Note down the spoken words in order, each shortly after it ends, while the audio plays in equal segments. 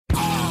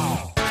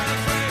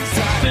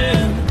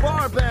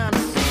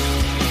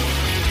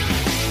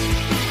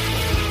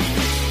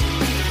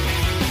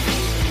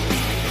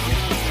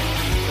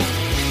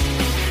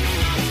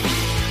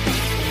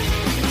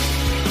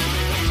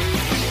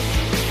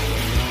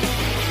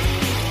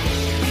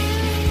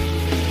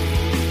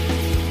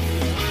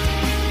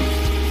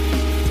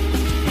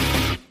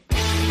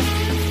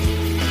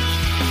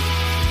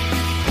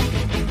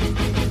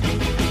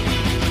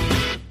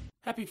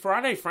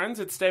Friday, friends.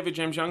 It's David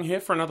James Young here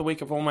for another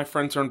week of All My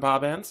Friends Are in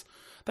Bar Bands.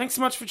 Thanks so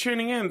much for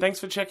tuning in.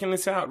 Thanks for checking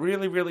this out.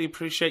 Really, really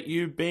appreciate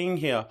you being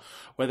here.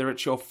 Whether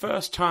it's your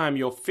first time,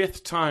 your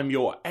fifth time,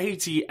 your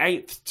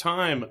 88th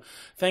time,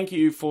 thank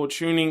you for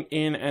tuning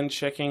in and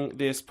checking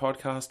this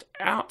podcast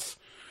out.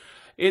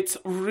 It's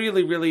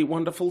really, really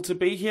wonderful to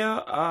be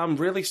here. I'm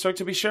really stoked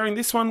to be sharing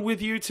this one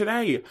with you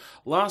today.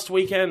 Last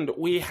weekend,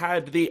 we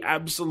had the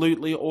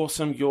absolutely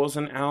awesome Yours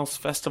and Ours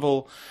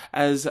Festival.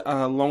 As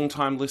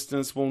long-time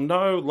listeners will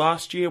know,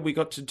 last year we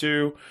got to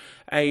do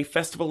a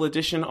festival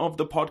edition of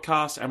the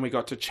podcast, and we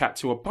got to chat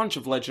to a bunch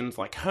of legends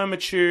like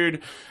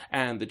Hermitude,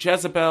 and the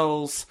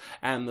Jezebels,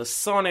 and the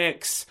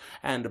Sonics,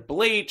 and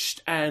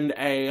Bleached, and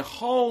a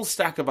whole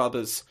stack of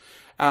others.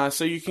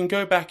 So you can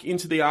go back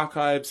into the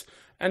archives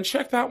and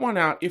check that one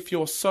out if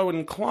you're so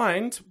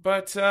inclined.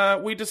 But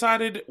we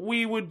decided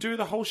we would do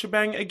the whole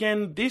shebang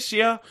again this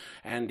year.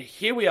 And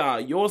here we are,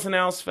 Yours and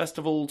Ours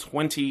Festival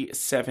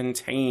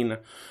 2017.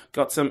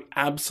 Got some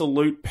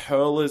absolute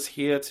pearlers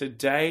here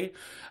today.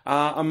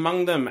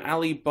 Among them,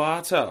 Ali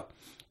Barter,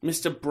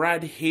 Mr.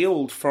 Brad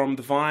Heald from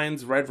the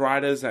Vines, Red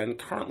Riders, and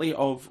currently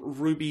of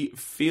Ruby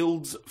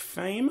Fields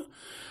fame.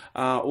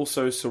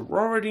 Also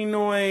Sorority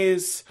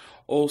Noise.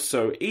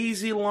 Also,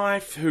 Easy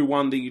Life, who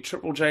won the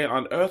Triple J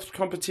Unearthed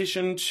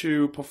competition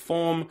to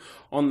perform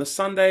on the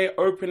Sunday,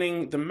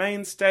 opening the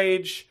main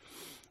stage,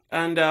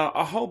 and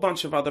a whole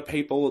bunch of other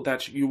people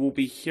that you will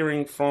be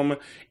hearing from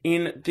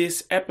in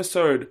this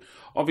episode.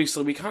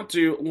 Obviously, we can't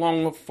do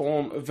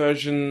long-form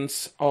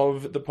versions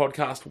of the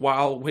podcast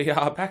while we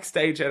are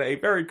backstage at a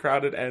very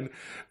crowded and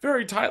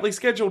very tightly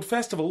scheduled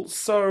festival.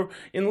 So,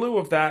 in lieu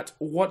of that,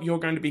 what you're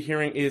going to be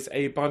hearing is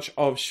a bunch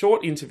of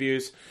short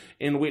interviews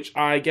in which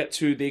I get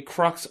to the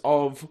crux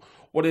of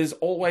what is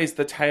always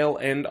the tail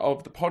end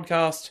of the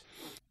podcast,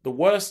 the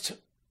worst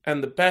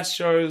and the best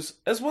shows,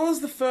 as well as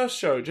the first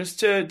show, just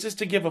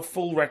to give a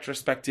full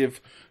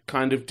retrospective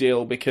kind of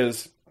deal,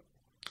 because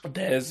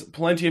there's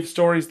plenty of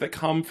stories that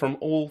come from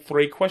all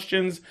three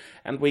questions,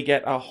 and we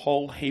get a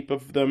whole heap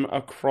of them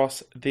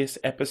across this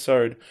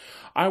episode.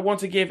 I want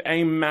to give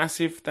a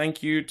massive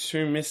thank you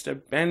to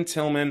Mr. Ben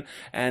Tillman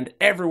and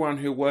everyone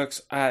who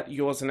works at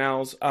Yours and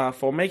Ours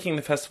for making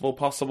the festival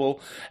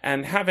possible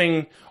and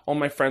having All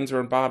My Friends Are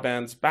in Bar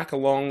Bands back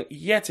along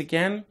yet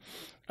again.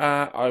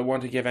 I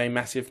want to give a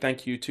massive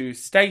thank you to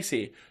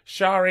Stacey,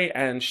 Shari,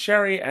 and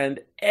Sherry, and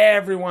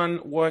everyone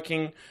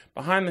working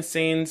behind the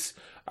scenes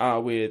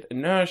with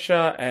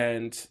Inertia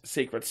and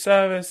Secret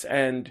Service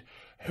and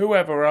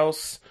whoever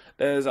else.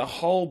 There's a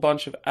whole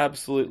bunch of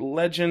absolute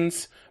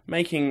legends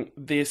making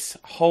this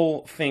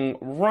whole thing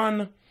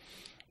run.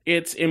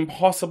 It's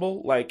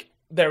impossible. Like,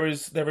 there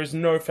is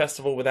no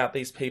festival without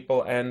these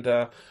people, and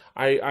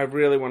I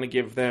really want to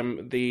give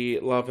them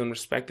the love and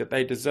respect that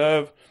they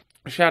deserve.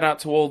 Shout out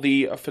to all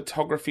the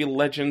photography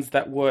legends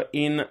that were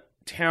in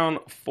town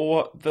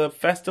for the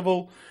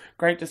festival.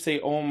 Great to see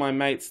all my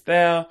mates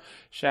there.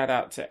 Shout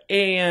out to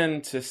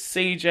Ian, to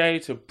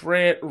CJ, to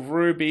Britt,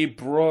 Ruby,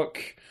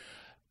 Brooke,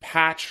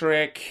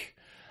 Patrick,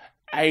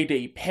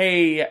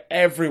 ADP,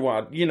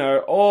 everyone. You know,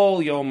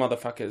 all your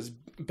motherfuckers.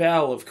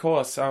 Belle, of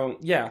course.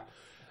 Yeah.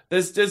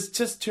 There's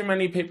just too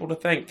many people to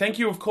thank. Thank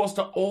you, of course,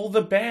 to all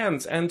the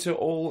bands and to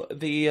all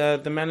the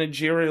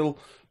managerial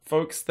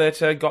folks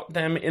that got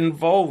them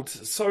involved.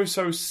 So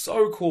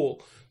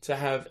cool to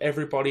have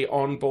everybody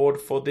on board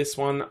for this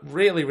one.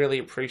 Really, really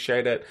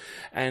appreciate it.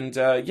 And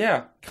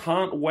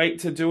can't wait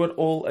to do it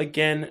all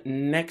again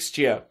next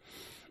year.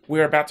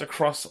 We're about to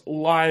cross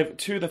live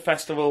to the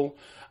festival.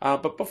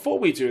 But before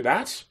we do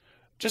that,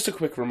 just a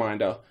quick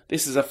reminder.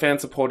 This is a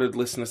fan-supported,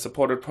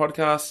 listener-supported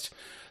podcast,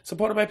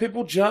 supported by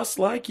people just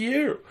like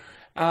you.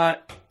 A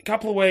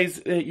couple of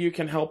ways that you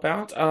can help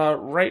out.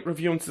 Rate,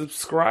 review, and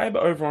subscribe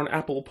over on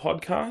Apple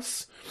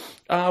Podcasts.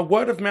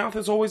 Word of mouth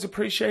is always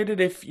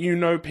appreciated if you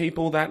know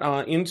people that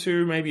are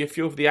into maybe a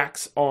few of the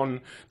acts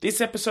on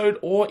this episode,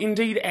 or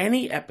indeed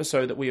any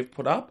episode that we have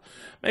put up.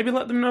 Maybe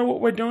let them know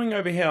what we're doing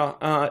over here.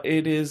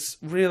 It is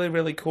really,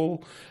 really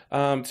cool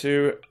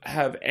to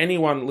have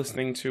anyone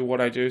listening to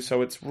what I do,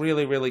 so it's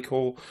really, really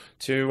cool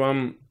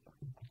to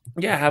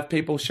have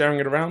people sharing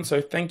it around.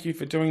 So thank you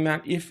for doing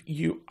that if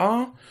you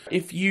are.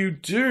 If you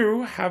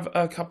do have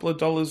a couple of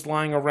dollars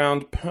lying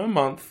around per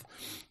month,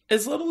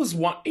 as little as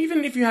one,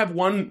 even if you have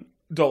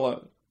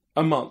 $1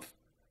 a month,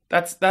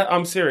 that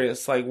I'm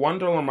serious, like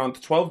 $1 a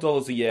month,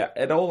 $12 a year,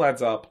 it all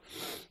adds up.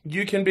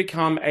 You can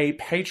become a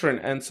patron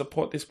and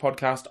support this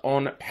podcast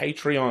on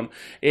Patreon.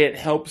 It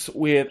helps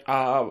with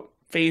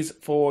fees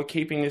for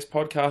keeping this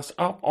podcast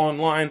up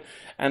online,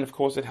 and of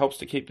course it helps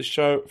to keep the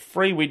show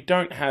free. We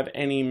don't have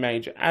any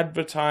major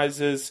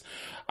advertisers,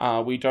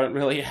 we don't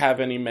really have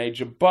any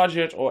major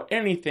budget or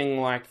anything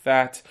like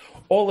that.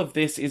 All of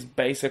this is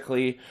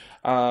basically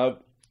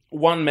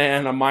one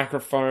man, a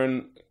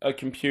microphone, a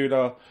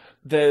computer.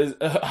 There's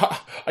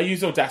I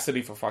use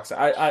Audacity, for fuck's sake.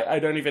 I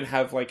don't even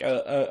have like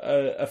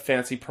a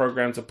fancy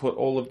program to put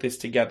all of this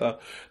together.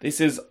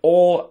 This is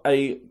all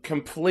a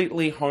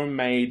completely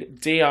homemade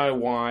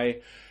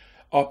DIY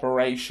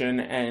operation,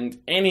 and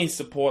any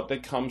support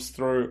that comes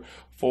through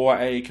for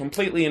a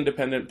completely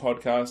independent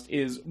podcast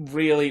is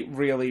really,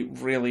 really,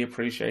 really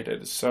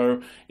appreciated.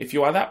 So if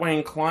you are that way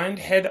inclined,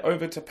 head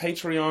over to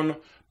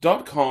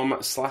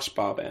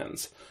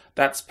patreon.com/barbands.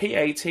 That's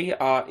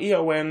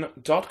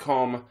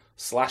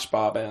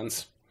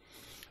patreon.com/barbands.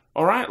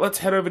 All right, let's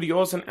head over to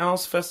Yours and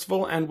Ours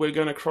Festival, and we're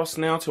going to cross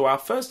now to our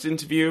first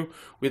interview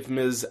with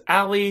Ms.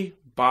 Ali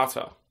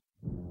Barter.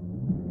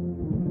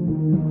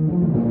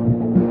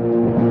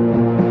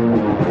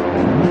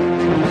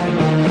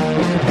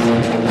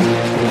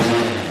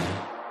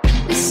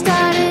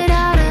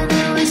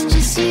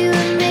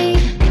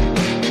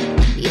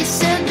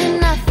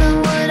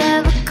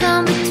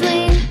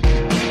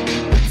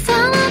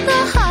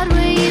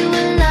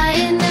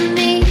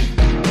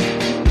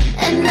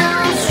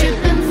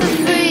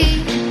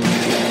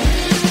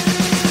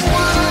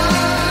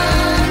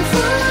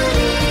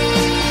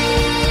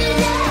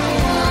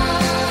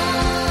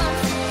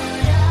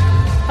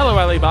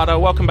 Barter,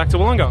 welcome back to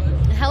Wollongong.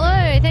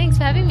 Hello, thanks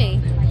for having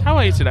me. How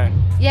are you today?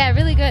 Yeah,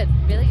 really good,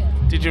 really good.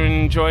 Did you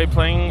enjoy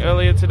playing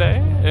earlier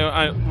today?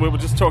 We were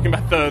just talking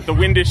about the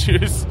wind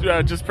issues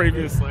just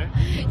previously.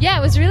 Yeah,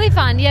 it was really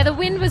fun. Yeah, the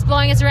wind was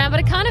blowing us around, but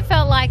it kind of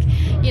felt like,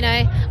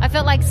 I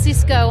felt like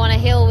Cisco on a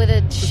hill with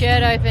a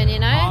shirt open,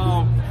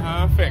 Oh,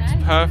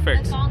 perfect,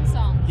 perfect. A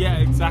song. Yeah,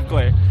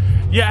 exactly.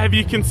 Yeah, have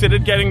you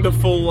considered getting the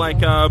full,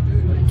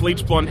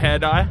 bleach blonde hair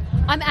dye?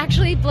 I'm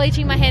actually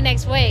bleaching my hair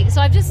next week,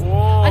 so I just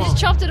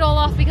chopped it all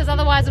off because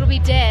otherwise it'll be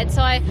dead.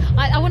 So I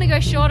want to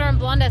go shorter and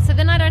blonder, so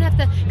then I don't have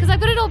to, because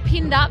I've got it all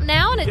pinned up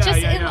now, and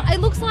it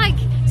looks like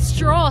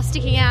straw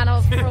sticking out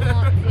of for a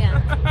long. Yeah.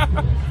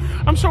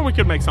 I'm sure we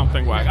could make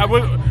something work.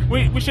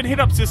 We should hit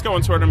up Cisco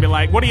on Twitter and be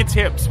like, "What are your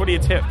tips? What are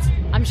your tips?"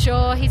 I'm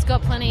sure he's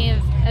got plenty of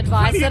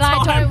advice that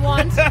I don't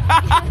want.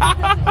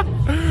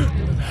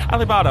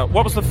 Ali Barter,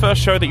 what was the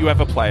first show that you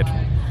ever played?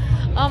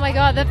 Oh my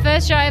God, the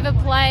first show I ever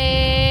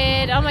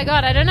played, oh my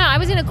God, I don't know. I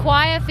was in a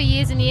choir for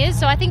years and years,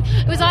 so I think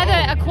it was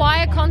either a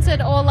choir concert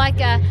or like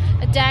a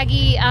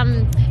Daggy,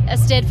 a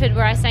Stedford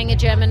where I sang a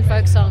German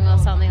folk song or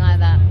something like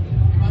that.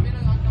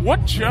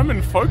 What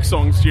German folk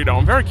songs do you know?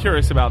 I'm very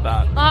curious about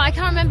that. Oh, I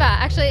can't remember.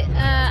 Actually,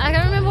 I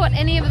can't remember what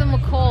any of them were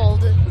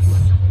called.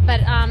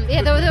 But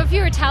there were a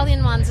few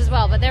Italian ones as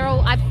well, but they're all,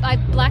 I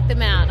blacked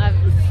them out. I've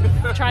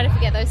tried to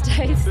forget those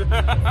days.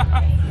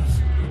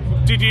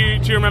 Do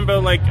you remember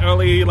early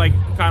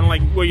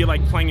were you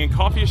playing in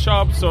coffee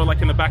shops or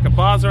in the back of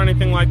bars or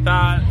anything like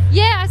that?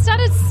 Yeah, I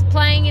started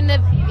playing in the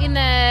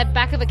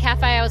back of a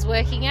cafe I was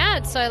working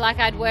at. So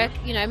I'd work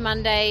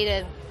Monday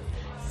to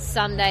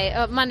Sunday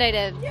or Monday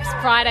to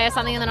Friday or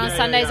something, and then on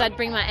Sundays I'd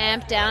bring my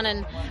amp down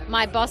and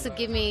my boss would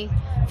give me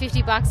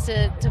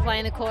 $50 to play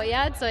in the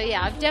courtyard. So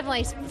yeah, I've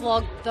definitely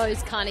flogged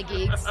those kind of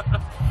gigs.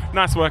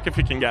 Nice work if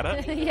you can get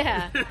it.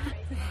 Yeah.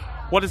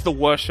 What is the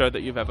worst show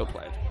that you've ever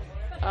played?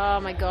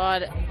 Oh my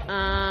God.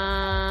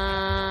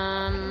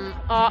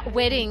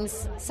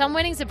 Weddings. Some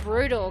weddings are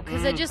brutal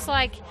because they're just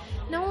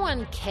no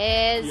one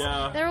cares.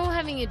 Yeah. They're all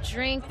having a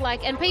drink,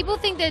 and people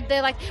think that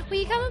they're well,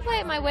 you come and play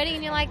at my wedding,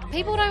 and you're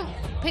people don't.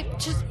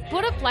 Just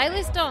put a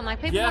playlist on.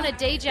 People want a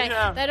DJ.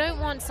 Yeah. They don't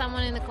want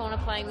someone in the corner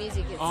playing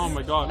music. It's oh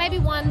my God. Maybe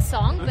one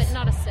song, but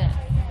not a set.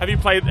 Have you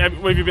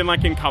been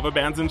in cover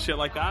bands and shit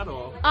like that,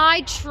 or?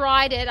 I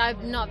tried it.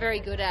 I'm not very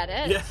good at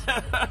it. Yeah.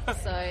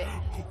 So.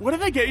 What do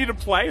they get you to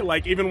play?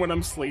 Even when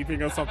I'm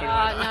sleeping or something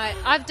like that?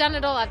 No, I've done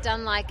it all. I've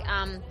done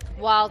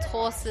Wild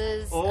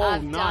Horses. Oh,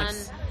 I've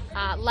nice.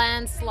 done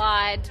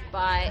Landslide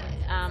by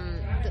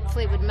the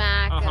Fleetwood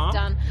Mac.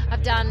 Uh-huh.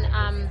 I've done.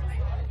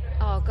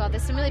 Oh God,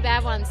 there's some really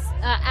bad ones.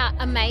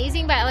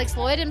 Amazing by Alex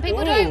Lloyd, and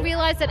people don't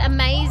realise that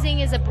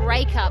Amazing is a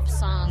breakup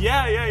song.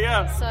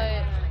 Yeah.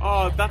 So.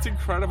 Oh, that's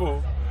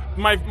incredible.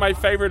 My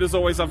favourite is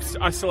always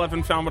I still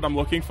haven't found what I'm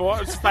looking for.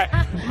 It's just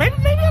maybe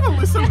have a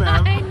listen there.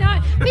 I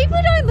know.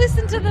 People don't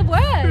listen to the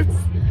words.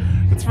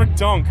 It's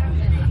redonk.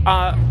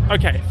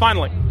 Okay,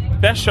 finally.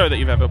 Best show that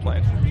you've ever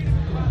played?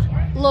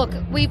 Look,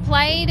 we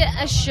played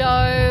a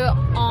show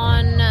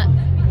on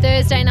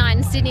Thursday night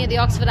in Sydney at the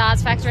Oxford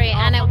Arts Factory,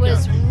 and it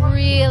was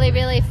really,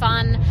 really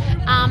fun.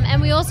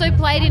 And we also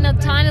played in a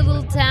tiny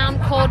little town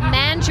called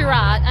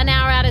Mandurah, an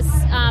hour out of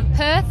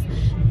Perth.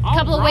 A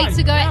couple of weeks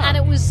ago, and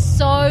it was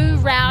so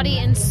rowdy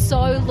and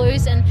so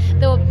loose, and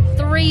there were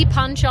 3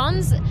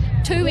 punch-ons,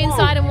 2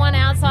 inside and 1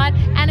 outside,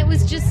 and it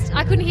was just,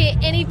 I couldn't hear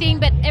anything,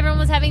 but everyone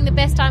was having the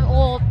best time,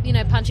 or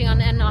punching on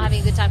and not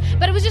having a good time.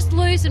 But it was just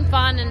loose and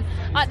fun, and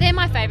they're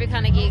my favourite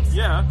kind of gigs.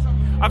 Yeah.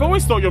 I've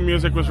always thought your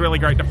music was really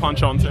great to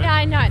punch on to. Yeah,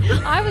 I know.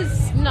 I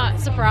was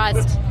not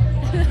surprised.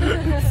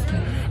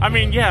 I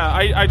mean,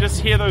 I just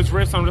hear those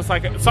riffs, I'm just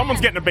someone's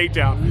getting a beat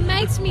down.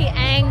 Makes me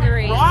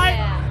angry. Right?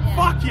 Yeah.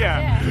 Fuck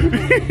yeah.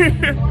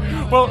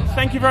 Well,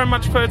 thank you very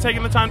much for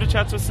taking the time to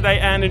chat to us today,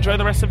 and enjoy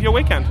the rest of your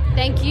weekend.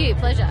 Thank you.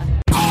 Pleasure.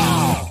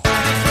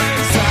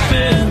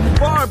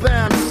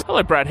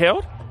 Hello, Brad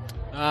Hill.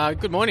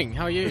 Good morning.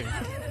 How are you?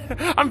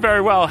 I'm very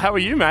well. How are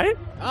you, mate?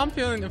 I'm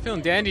feeling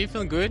dandy,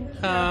 feeling good.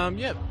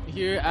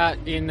 Here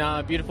in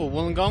beautiful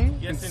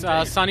Wollongong. Yes, it's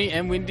indeed. sunny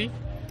and windy.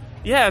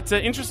 Yeah, it's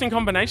an interesting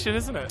combination,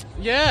 isn't it?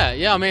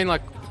 Yeah. I mean,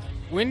 like,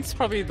 wind's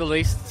probably the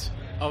least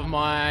of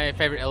my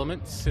favourite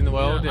elements in the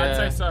world. I'd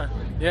say so.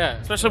 Yeah.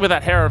 Especially with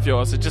that hair of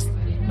yours, it's just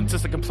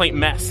a complete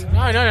mess.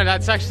 No,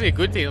 that's actually a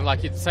good thing.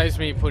 Like, it saves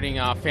me putting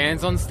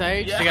fans on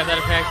stage to get that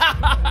effect.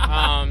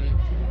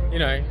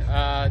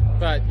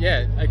 But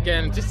yeah,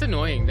 again, just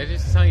annoying. There's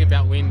just something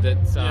about wind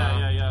that just,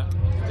 I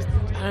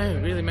don't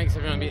know, really makes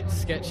everyone a bit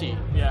sketchy.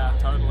 Yeah,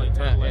 totally.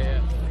 Yeah.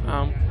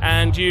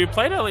 And you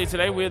played earlier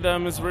today with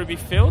Ms. Ruby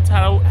Fields.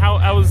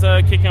 How was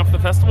kicking off the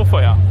festival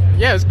for you?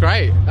 Yeah, it was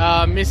great.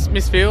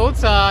 Miss Fields,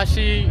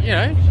 she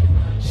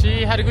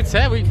had a good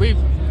set. We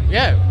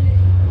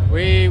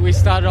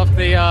started off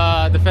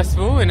the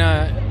festival in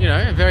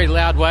a very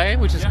loud way,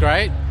 which is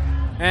great.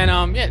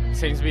 And it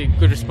seems to be a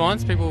good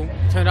response. People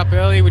turned up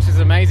early, which is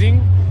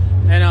amazing.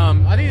 And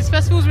I think this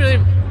festival's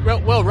really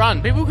well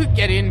run. People could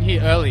get in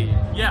here early.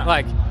 Yeah.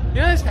 Like, you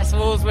know those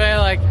festivals where,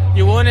 like,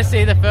 you want to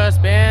see the first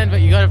band,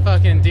 but you got to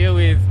fucking deal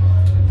with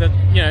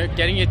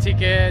getting your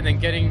ticket and then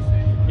getting,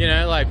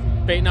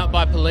 beaten up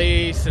by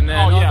police and then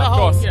all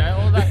course.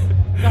 All that.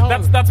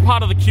 That's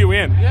part of the queue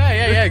in.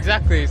 Yeah,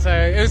 exactly. So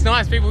it was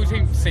nice. People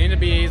seem to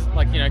be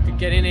could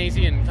get in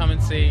easy and come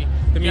and see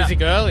the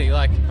music early,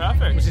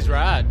 perfect, which is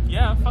rad.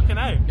 Yeah, fucking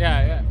A.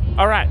 Yeah.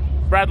 All right,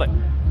 Bradley,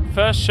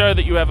 first show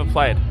that you ever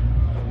played?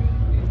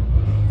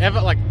 Ever?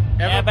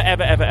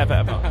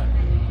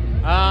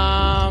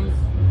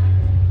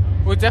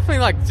 Well,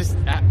 definitely just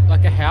at,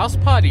 a house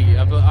party.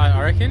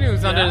 I reckon it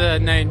was under the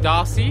name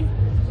Darcy.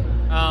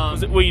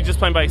 Were you just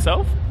playing by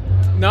yourself?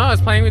 No, I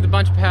was playing with a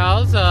bunch of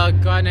pals. A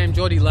guy named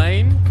Geordie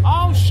Lane.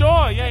 Oh,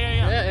 sure. Yeah.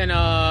 And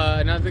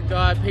another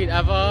guy, Pete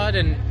Avard,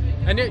 and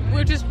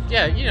we're just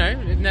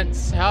and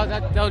that's how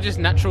that were just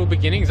natural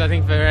beginnings. I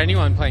think for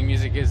anyone playing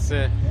music is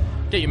to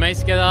get your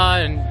mates together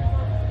and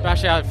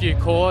bash out a few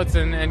chords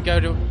and go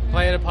to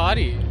play at a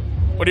party.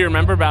 What do you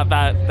remember about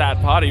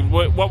that party?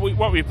 What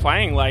were you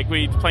playing? Like, were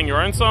you playing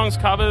your own songs,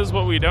 covers?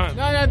 What were you doing?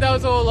 No, that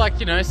was all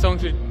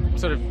songs we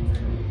sort of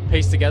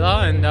pieced together,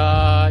 and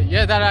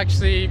that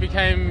actually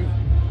became.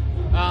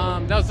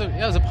 That was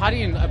a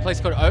party in a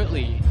place called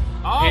Oatley.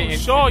 Oh,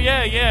 sure,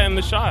 yeah, in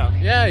the Shire.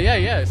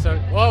 Yeah. So,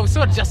 well, we're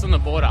sort of just on the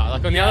border,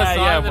 like on the other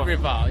side of the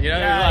river,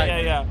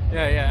 Yeah.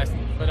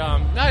 But no,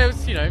 it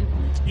was,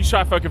 You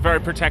Shire folk are very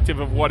protective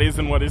of what is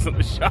and what isn't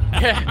the Shire.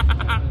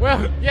 Yeah.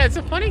 Well, yeah, it's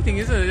a funny thing,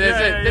 isn't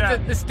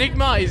it? The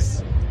stigma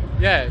is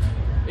there,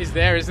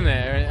 isn't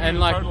there? And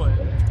totally.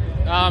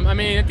 I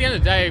mean, at the end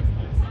of the day,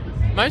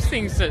 most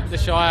things that the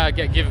Shire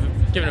get given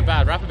a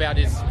bad rap about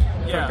is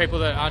from people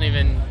that aren't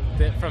even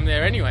from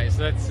there anyway. So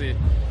that's it.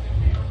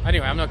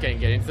 Anyway, I'm not going to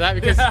get into that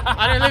because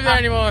I don't live there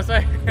anymore.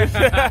 So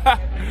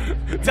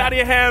it's out of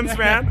your hands,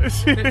 man.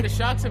 The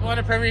Sharks have won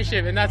a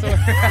premiership, and that's all.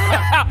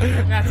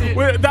 That's it.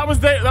 Well, that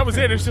was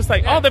it. It's just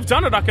like, they've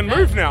done it. I can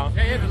move now.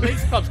 Yeah. The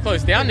league's club's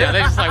closed down now.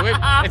 They're just like,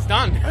 it's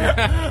done.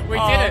 We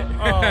did it.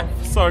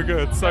 So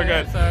good,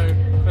 good.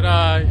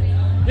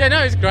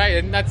 It's great,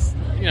 and that's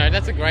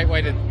a great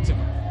way to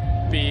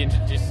be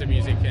introduced to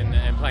music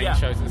and playing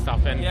shows and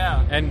stuff. And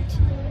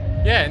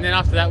then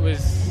after that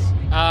was.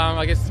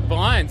 I guess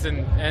Vines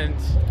and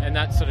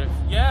that sort of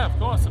of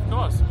course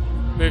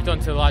moved on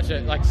to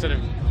larger sort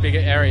of bigger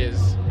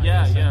areas.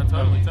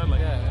 Totally.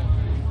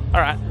 All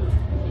right,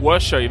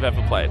 worst show you've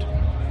ever played?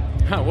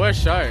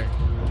 Worst show?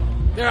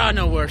 There are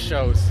no worst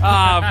shows.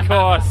 Of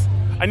course.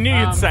 I knew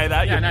you'd say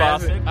that. You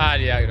bastard.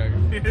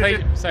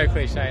 So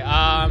cliche.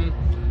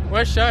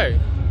 Worst show?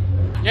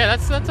 Yeah,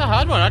 that's a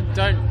hard one. I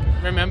don't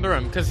remember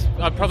them because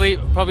I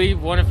probably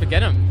want to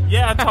forget them.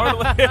 Yeah,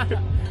 totally.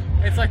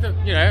 It's like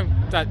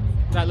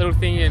that little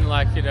thing in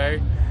that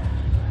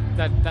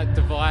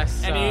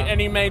device.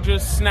 Any major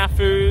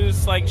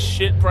snafus, like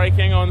shit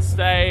breaking on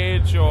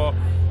stage or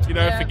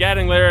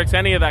forgetting lyrics,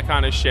 any of that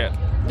kind of shit?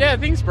 Yeah,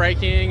 things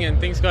breaking and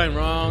things going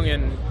wrong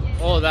and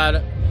all of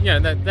that.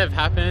 That they've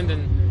happened,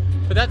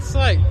 but that's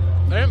like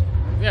I've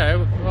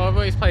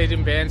always played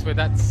in bands where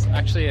that's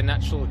actually a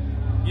natural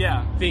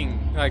thing.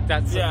 Like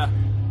that's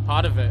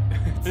part of it.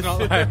 It's not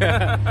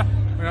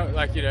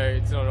like.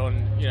 It's not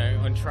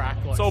on track.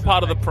 It's all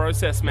part of the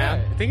process,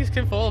 man. Yeah, things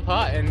can fall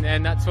apart,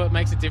 and that's what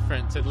makes it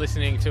different to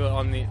listening to it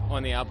on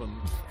the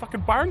album.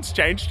 Fucking Byron's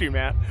changed you,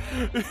 man.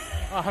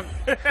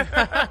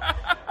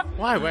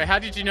 Why? Wait, how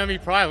did you know me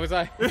prior? Was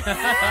I?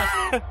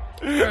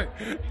 You're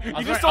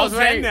just all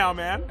zen now,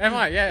 man. Am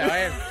I? Yeah, I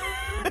am.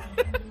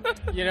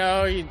 You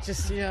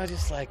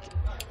just like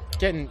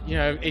getting,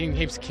 eating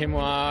heaps of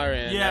quinoa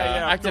and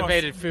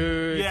activated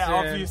foods. Yeah,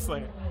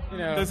 obviously.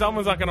 Those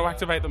albums aren't going to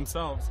activate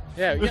themselves.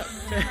 Yeah.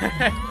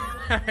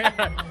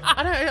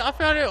 I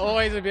found it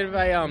always a bit of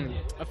a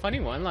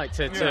funny one,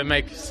 to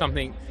make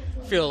something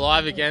feel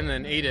alive again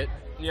and eat it.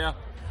 Yeah.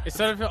 It's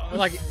sort of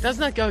like,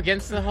 doesn't that go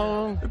against the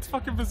whole? It's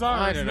fucking bizarre.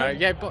 I don't know.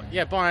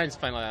 Yeah, Byron's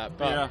playing like that,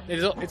 but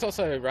it's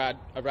also a rad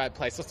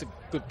place. Lots of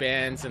good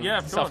bands and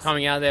stuff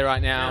coming out there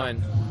right now,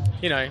 and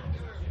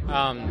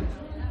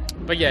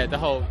but the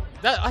whole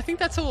I think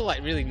that's all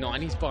like really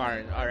 90s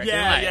bar, I reckon.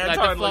 Yeah, like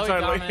totally, the flowy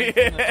totally. garments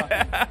and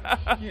the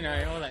fucking,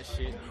 all that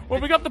shit. Well,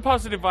 we got the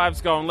positive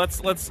vibes going.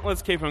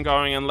 Let's keep them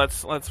going, and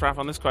let's wrap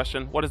on this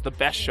question. What is the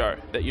best show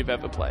that you've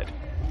ever played?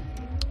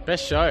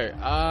 Best show?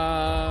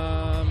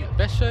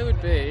 Best show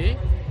would be...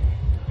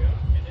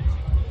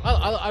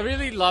 I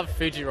really love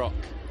Fuji Rock.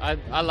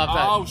 I love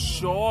that. Oh,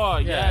 sure.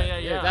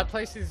 Yeah. That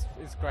place is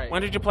great.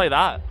 When did you play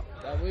that?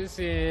 That was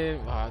in...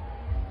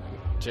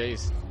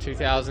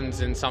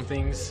 2000s and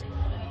somethings.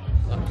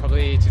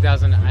 Probably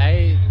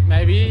 2008,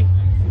 maybe.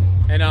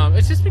 And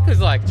it's just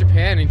because, like,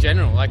 Japan in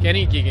general, like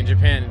any gig in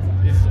Japan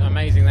is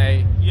amazing.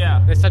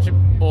 They're such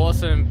an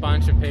awesome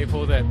bunch of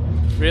people that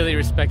really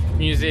respect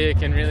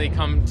music and really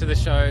come to the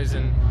shows,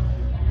 and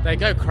they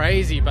go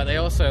crazy, but they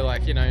also,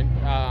 like, they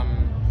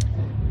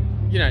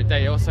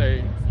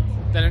also,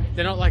 they're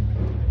not like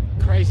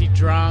crazy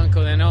drunk,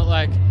 or they're not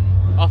like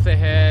off their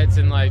heads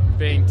and like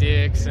being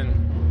dicks, and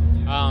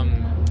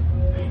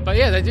but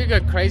yeah, they do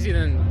go crazy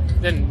than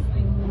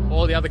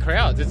all the other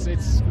crowds.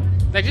 It's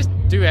they just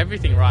do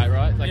everything right?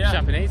 Like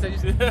Japanese, they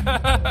just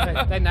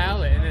they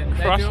nail it, and then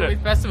they do it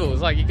with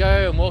festivals. Like, you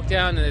go and walk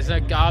down, and there's no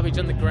garbage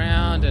on the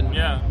ground, and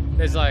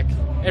there's like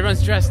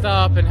everyone's dressed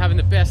up and having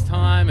the best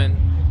time, and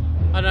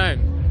I don't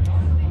know,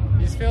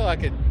 you just feel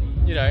like a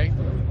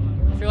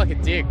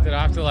dick that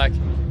I have to, like,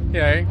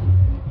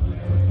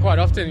 quite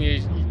often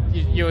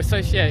you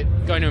associate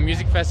going to a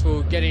music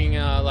festival, getting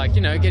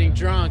getting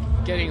drunk,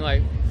 getting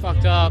like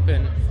fucked up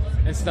and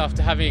stuff,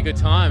 to having a good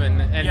time,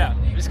 and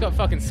just got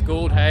fucking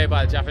schooled,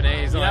 by the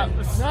Japanese. Like,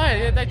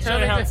 they show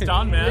you how it's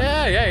done, man.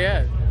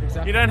 Yeah.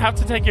 Exactly. You don't have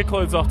to take your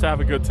clothes off to have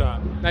a good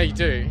time. No, you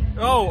do.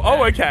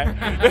 Oh, okay.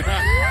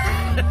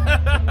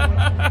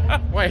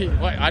 wait,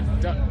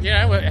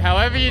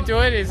 however you do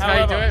it is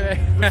how you do it.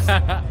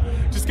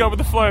 Just go with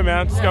the flow,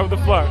 man. Just go with the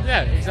flow.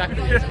 Yeah,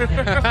 exactly.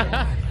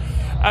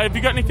 Have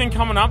you got anything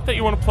coming up that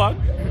you want to plug?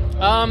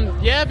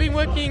 I've been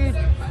working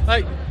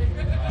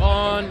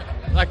on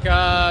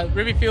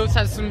Ruby Fields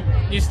has some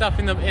new stuff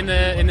in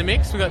the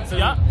mix. We got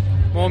some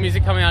more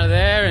music coming out of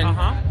there, and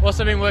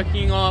also been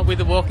working with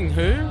the Walking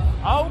Who.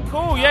 Oh,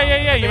 cool!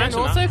 Yeah. You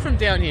mentioned also that. From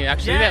down here,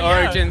 actually. Their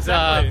origins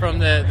are from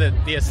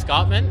the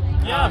escarpment.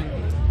 Yeah.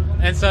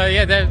 And so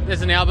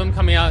there's an album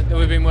coming out that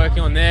we've been working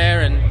on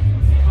there, and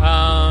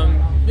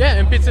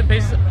and bits and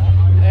pieces.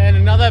 And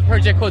another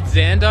project called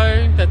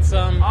Xando that's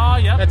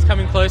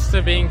coming close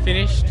to being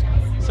finished.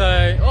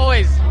 So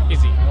always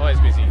busy.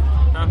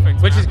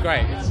 Perfect, which is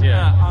great. It's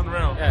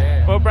unreal.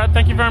 Yeah. Well, Brad,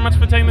 thank you very much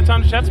for taking the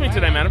time to chat to me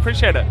today, man.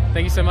 Appreciate it.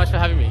 Thank you so much for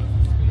having me.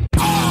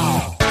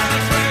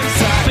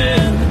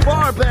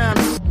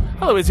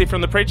 Hello, Izzy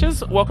from The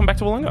Preachers. Welcome back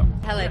to Wollonga.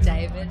 Hello,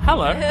 David.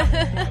 Hello.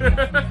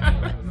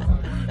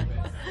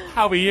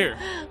 How are you?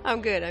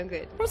 I'm good.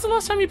 When was the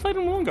last time you played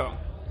in Wollonga?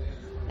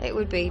 It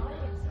would be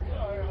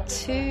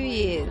 2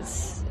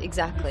 years,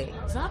 exactly.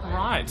 Is that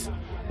right?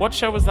 What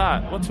show was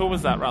that? What tour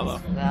was that,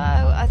 rather?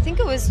 I think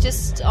it was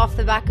just off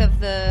the back of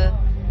the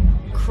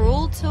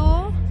Cruel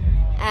tour,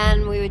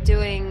 and we were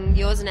doing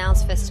Yours and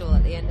Ours Festival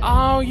at the end of it.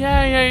 Oh,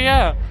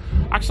 yeah.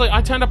 Actually,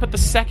 I turned up at the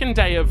second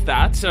day of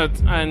that,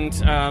 and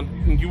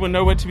you were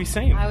nowhere to be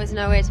seen. I was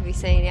nowhere to be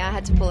seen, I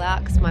had to pull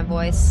out because my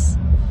voice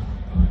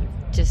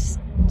just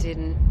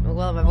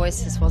my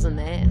voice just wasn't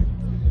there.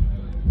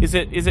 Is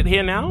it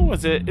here now?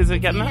 Is it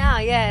getting there? Now,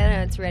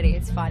 no, it's ready.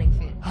 It's fighting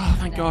fit. Oh,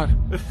 thank God.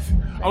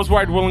 I was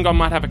worried Wollongong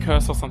might have a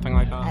curse or something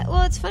like that.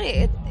 Well, it's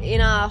funny.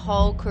 In our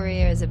whole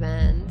career as a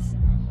band,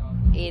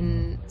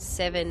 in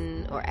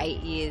 7 or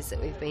 8 years that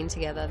we've been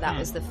together, that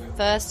was the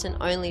first and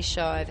only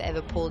show I've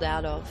ever pulled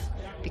out of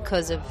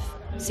because of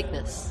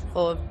sickness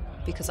or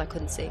because I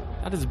couldn't sing.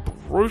 That is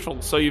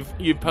brutal. So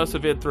you've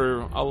persevered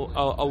through a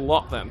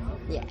lot then.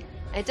 Yeah.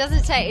 It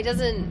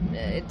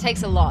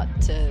takes a lot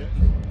to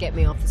get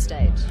me off the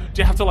stage.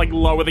 Do you have to like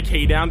lower the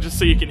key down just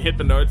so you can hit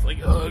the notes? Like,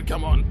 oh,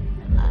 come on.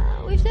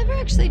 We've never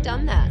actually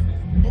done that.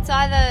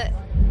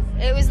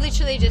 It was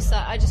literally just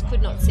I just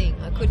could not sing.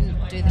 I couldn't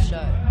do the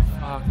show.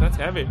 Oh, that's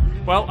heavy.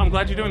 Well, I'm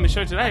glad you're doing the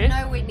show today.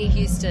 No Whitney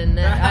Houston.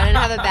 I don't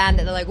have a band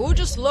that they're like, we'll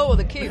just lower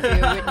the key for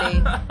you,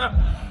 Whitney.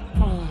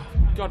 Oh,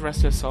 God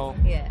rest her soul.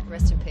 Yeah,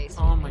 rest in peace.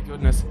 Oh my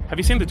goodness. Have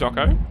you seen the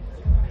doco?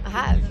 I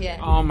have, yeah.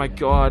 Oh my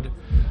God.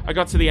 I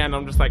got to the end,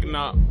 I'm just like,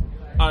 no.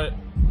 It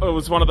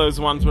was one of those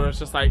ones where it's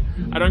just like,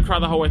 I don't cry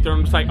the whole way through.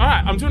 I'm just like, all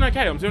right, I'm doing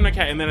okay.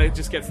 And then it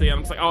just gets to the end.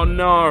 I'm just like, oh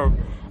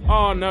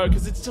no,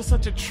 because it's just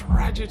such a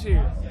tragedy.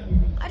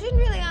 I didn't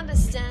really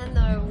understand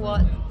though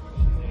what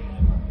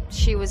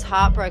she was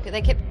heartbroken.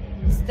 They kept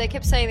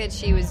saying that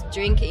she was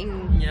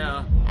drinking,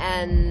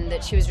 and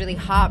that she was really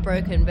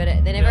heartbroken, but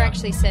they never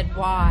actually said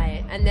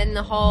why. And then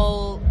the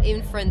whole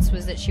inference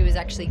was that she was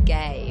actually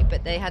gay,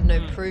 but they had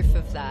no proof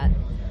of that.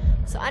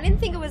 So I didn't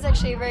think it was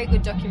actually a very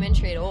good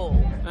documentary at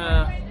all.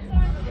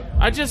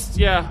 There's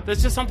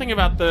just something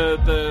about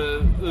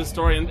the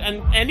story, and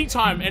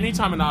anytime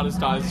an artist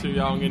dies too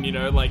young, and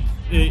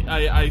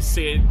I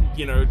see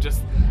it,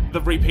 just the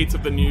repeats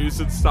of the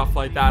news and stuff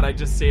like that. I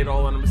just see it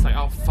all, and I'm just like,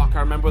 oh fuck, I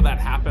remember when that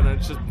happened. And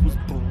it just was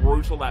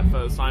brutal that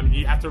first time.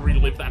 You have to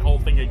relive that whole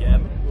thing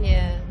again.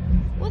 Yeah.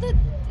 Well,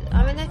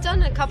 they've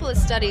done a couple of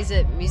studies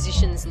that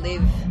musicians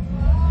live,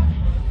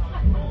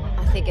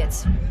 I think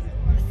it's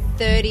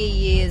 30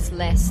 years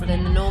less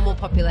than the normal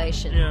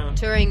population. Yeah.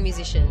 Touring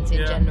musicians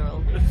in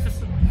general.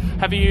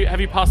 Have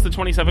you passed the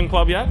 27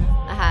 club yet?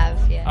 I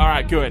have, yeah. All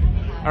right, good.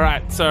 All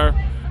right, so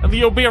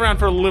you'll be around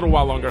for a little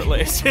while longer at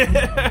least.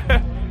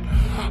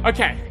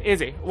 Okay,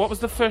 Izzy, what was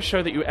the first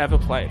show that you ever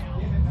played?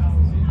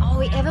 Oh,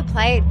 we ever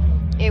played?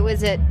 It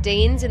was at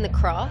Dean's in the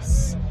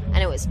Cross, and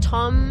it was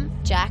Tom,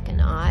 Jack,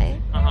 and I.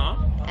 Uh-huh.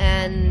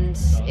 And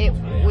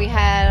we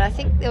had, I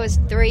think there was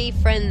 3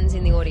 friends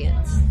in the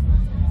audience.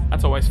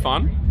 That's always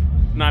fun.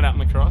 Night out in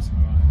the Cross.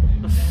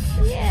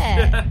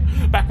 Yeah.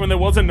 Back when there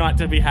was a night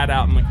to be had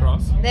out in the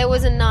Cross. There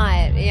was a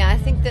night. Yeah, I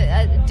think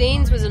that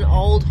Dean's was an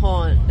old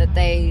haunt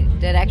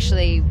that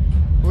actually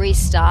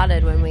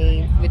restarted when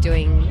we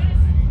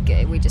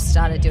just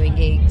started doing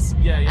gigs.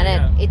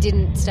 And it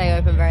didn't stay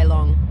open very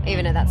long,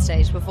 even at that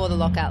stage, before the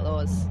Lockout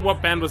Laws.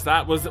 What band was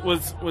that? Was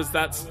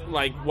that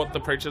like what the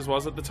Preachers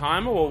was at the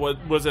time, or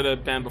was it a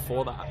band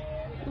before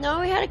that? No,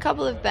 we had a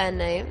couple of band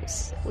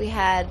names. We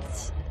had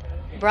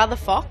Brother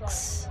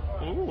Fox.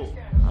 Ooh.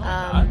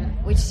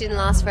 Which didn't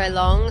last very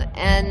long,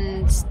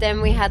 and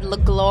then we had La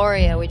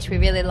Gloria, which we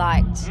really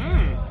liked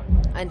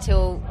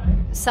until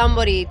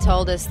somebody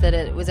told us that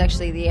it was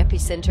actually the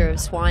epicenter of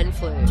swine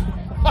flu.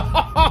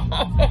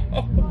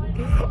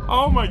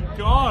 Oh my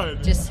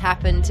god! Just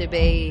happened to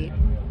be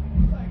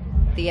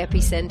the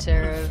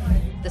epicenter of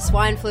the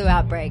swine flu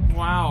outbreak.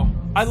 Wow.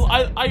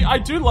 I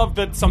do love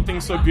that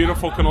something so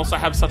beautiful can also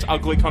have such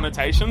ugly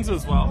connotations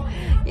as well.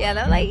 Yeah,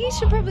 they're like, you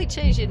should probably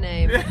change your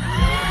name.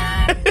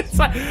 It's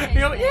like,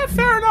 you're like, yeah,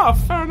 fair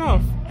enough.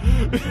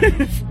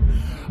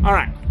 All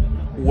right.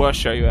 Worst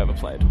show you ever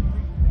played?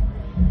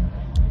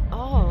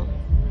 Oh,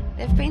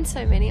 there have been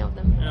so many of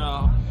them.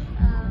 Yeah.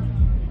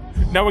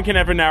 No one can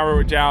ever narrow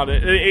it down.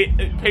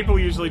 People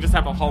usually just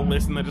have a whole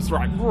list and they're just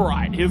right,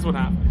 here's what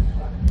happened.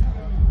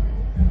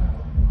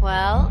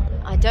 Well,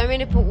 I don't mean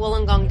to put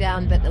Wollongong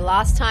down, but the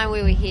last time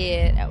we were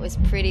here, it was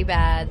pretty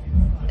bad.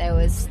 There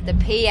was the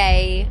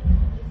PA,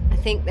 I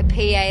think the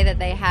PA that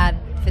they had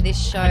for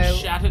this show Had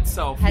shat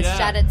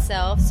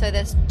itself. So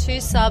there's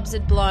 2 subs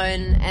had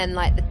blown, and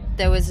like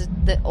there was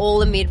all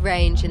the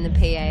mid-range in the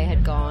PA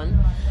had gone,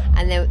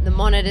 and the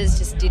monitors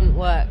just didn't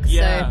work.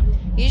 Yeah. So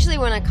usually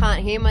when I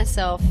can't hear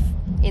myself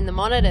in the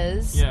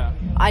monitors,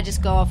 I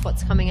just go off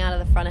what's coming out of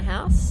the front of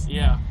house.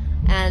 Yeah.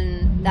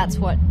 And that's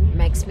what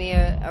makes me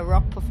a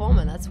rock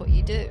performer. That's what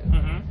you do.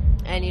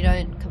 Mm-hmm. And you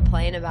don't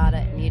complain about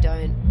it, and you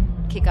don't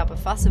kick up a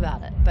fuss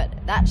about it. But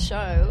that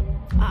show,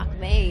 fuck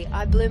me,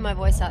 I blew my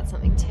voice out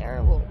something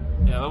terrible.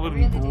 Yeah, that would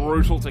have been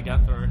brutal to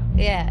get through.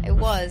 Yeah, it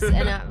was.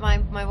 And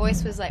my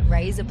voice was like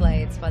razor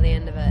blades by the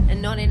end of it,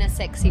 and not in a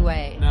sexy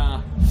way.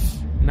 Nah.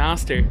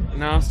 Nasty.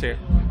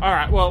 All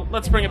right, well,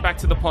 let's bring it back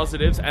to the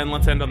positives, and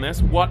let's end on this.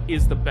 What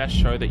is the best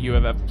show that you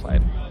have ever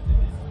played?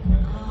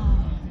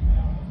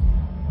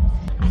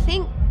 I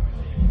think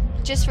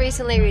just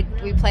recently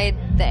we played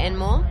the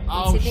Enmore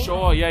in Sydney.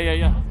 Sure,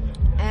 yeah.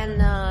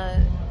 And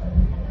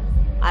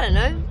I don't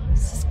know,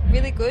 it's just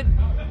really good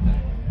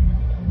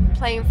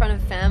playing in front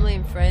of family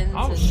and friends.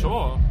 Oh, and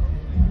sure.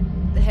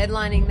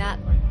 Headlining that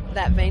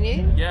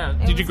venue. Yeah.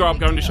 Did you grow up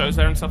going to shows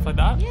there and stuff like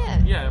that?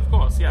 Yeah. Yeah, of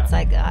course, yeah. It's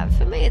like,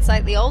 for me, it's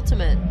like the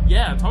ultimate.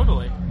 Yeah,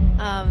 totally.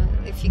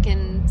 If you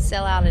can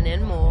sell out an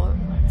Enmore,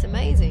 it's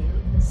amazing.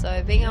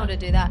 So being able to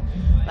do that.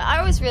 But I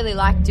always really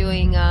liked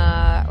doing,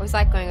 I always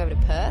liked going over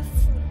to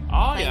Perth.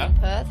 Oh, Playing yeah. in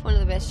Perth. One of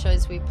the best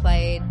shows we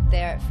played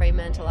there at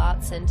Fremantle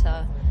Arts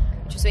Centre,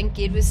 which was when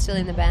Gid was still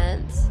in the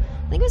band.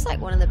 I think it was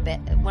like one of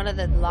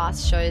the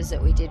last shows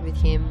that we did with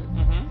him.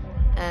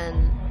 Mm-hmm.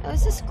 And it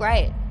was just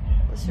great.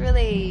 It was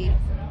really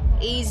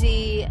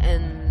easy,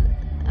 and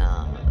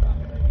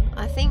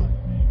I think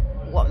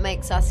what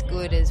makes us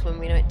good is when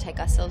we don't take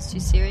ourselves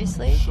too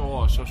seriously.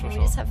 Sure. We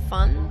just have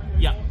fun.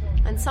 Yeah.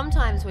 And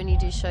sometimes when you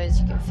do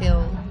shows, you can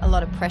feel a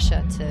lot of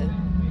pressure to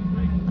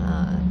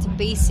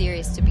be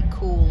serious, to be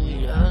cool.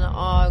 You know, and,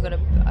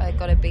 I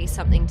got to be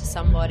something to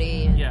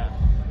somebody. And, Yeah.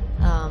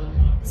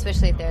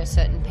 especially if there are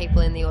certain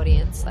people in the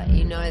audience, like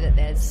you know that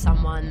there's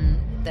someone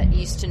that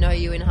used to know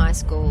you in high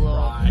school, or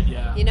Right,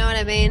 yeah. you know what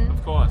I mean.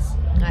 Of course.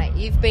 Like,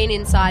 you've been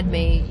inside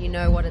me, you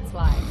know what it's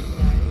like.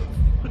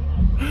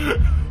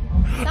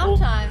 You know?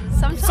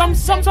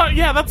 Sometimes,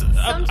 yeah, that's...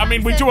 I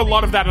mean, we do a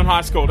lot of that in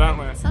high school, don't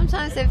we?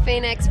 Sometimes there've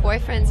been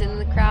ex-boyfriends in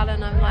the crowd,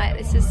 and I'm like,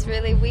 this is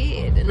really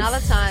weird. And other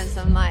times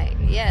I'm like,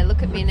 yeah,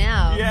 look at me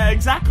now. Yeah,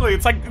 exactly.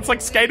 It's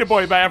like Skater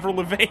Boy by Avril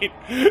Lavigne.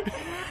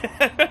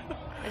 A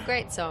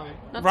great song,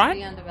 not Right? to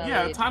be undervalued.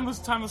 Yeah,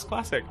 timeless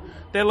classic.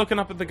 They're looking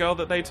up at the girl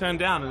that they turned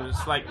down, and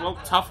it's like, well,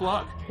 tough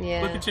luck.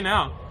 Yeah. Look at you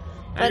now.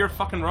 Now But- you're a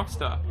fucking rock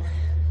star.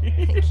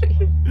 Thank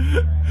you.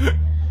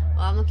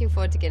 Well, I'm looking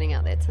forward to getting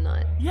out there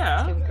tonight. Yeah.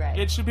 It's gonna be great.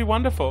 It should be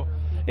wonderful.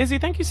 Izzy,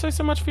 thank you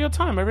so much for your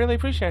time. I really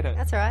appreciate it.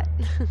 That's all right.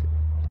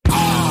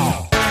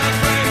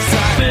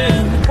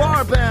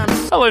 Bar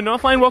bands. Hello,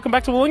 North Lane. Welcome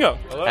back to Wollonga.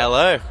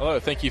 Hello. Hello,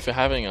 thank you for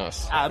having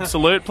us.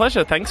 Absolute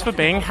pleasure. Thanks for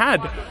being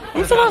had.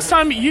 When was the last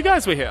time you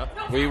guys were here?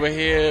 We were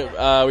here.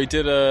 We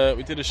did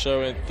a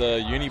show at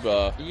the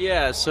Unibar.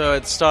 Yeah, so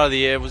at the start of the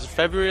year, was it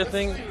February, I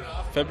think?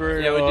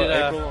 February Yeah, we or did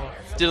April?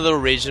 Did a little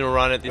regional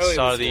run at the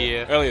start of the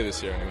year. Earlier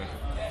this year, anyway.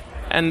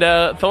 And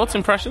thoughts,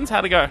 impressions?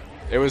 How'd it go?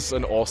 It was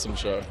an awesome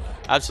show.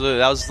 Absolutely,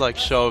 that was like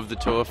show of the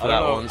tour for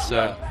that one. So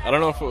Yeah. I don't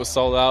know if it was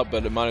sold out,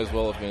 but it might as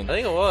well have been. I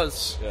think it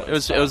was. Yeah.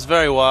 It was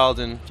very wild,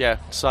 and yeah,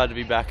 excited to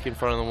be back in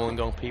front of the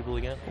Wollongong people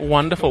again.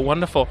 Wonderful,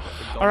 wonderful.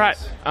 All right,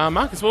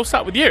 Marcus, we'll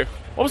start with you.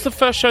 What was the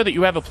first show that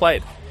you ever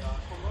played?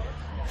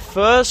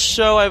 First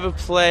show I ever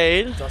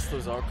played. Dust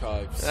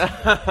Archives.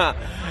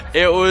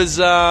 It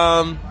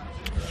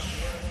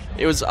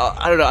was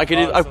I don't know.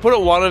 I put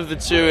it one of the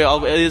two.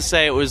 I'll either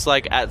say it was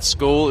like at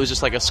school. It was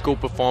just like a school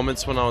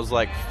performance when I was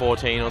like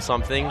 14 or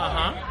something.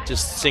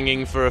 Just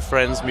singing for a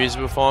friend's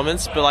music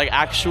performance. But like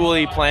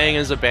actually playing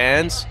as a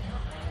band,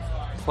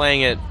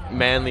 playing at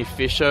Manly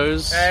Fish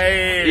shows.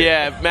 Hey.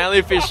 Yeah,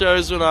 Manly Fish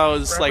shows when I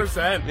was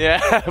Represent.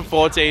 like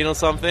 14 or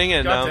something,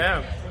 and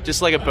Goddamn.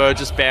 just like a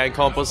Burgess band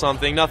comp or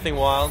something. Nothing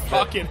wild.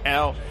 Fucking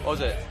hell. What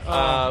was it?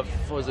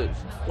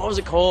 What was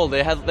it called?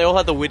 They all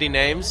had the witty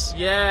names.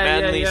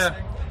 Manly's.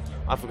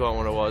 I forgot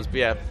what it was, but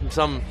yeah,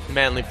 some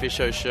Manly Fish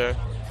show. Do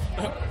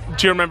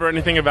you remember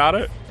anything about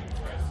it?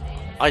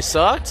 I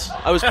sucked.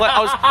 I was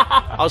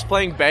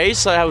playing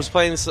bass. I was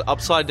playing this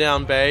upside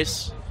down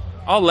bass.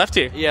 Oh,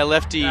 lefty. Yeah,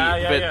 lefty,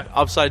 but yeah.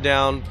 upside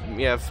down.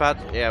 Yeah, fat.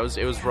 Yeah,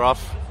 it was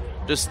rough.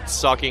 Just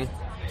sucking.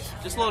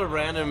 Just a lot of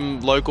random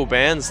local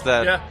bands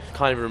that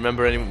can't even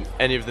remember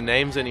any of the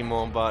names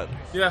anymore. But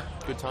Yeah.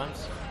 good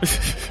times.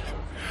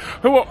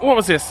 What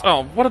was this?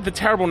 Oh, what are the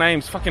terrible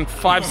names? Fucking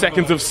 5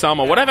 Seconds of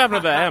Summer. Whatever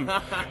happened to them?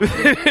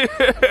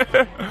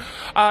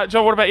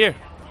 John, what about you?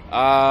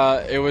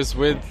 It was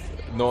with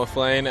North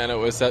Lane, and it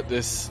was at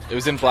this. It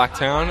was in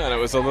Blacktown, and it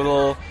was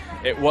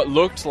what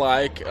looked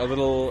like a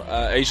little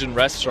Asian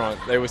restaurant.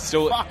 They were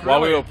still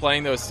while we were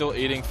playing, they were still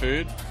eating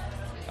food,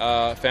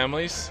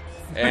 families,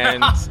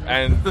 and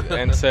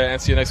to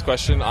answer your next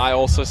question, I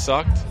also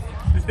sucked.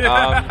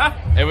 I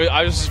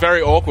was just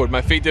very awkward.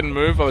 My feet didn't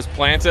move. I was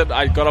planted.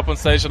 I got up on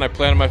stage and I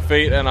planted my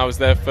feet, and I was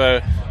there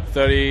for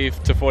 30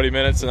 to 40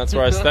 minutes, and that's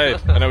where I stayed.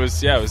 And it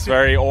was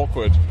very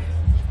awkward.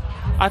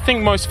 I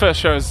think most first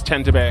shows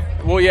tend to be.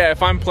 Well, yeah,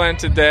 if I'm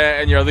planted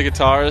there and your other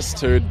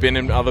guitarist who'd been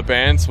in other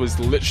bands was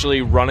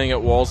literally running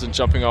at walls and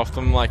jumping off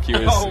them like he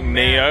was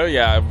Neo,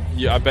 I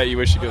bet you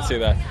wish you could see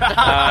that.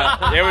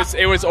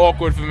 It was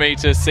awkward for me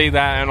to see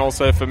that, and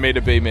also for me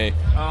to be me.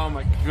 Oh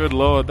my good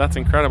lord, that's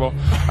incredible.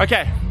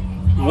 Okay,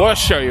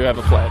 worst show you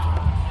ever played?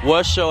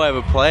 Worst show I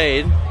ever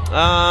played.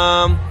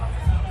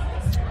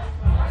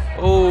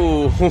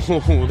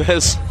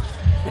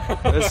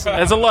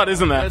 There's a lot,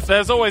 isn't there?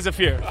 There's always a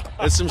few.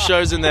 There's some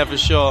shows in there for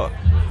sure.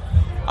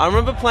 I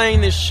remember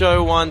playing this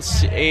show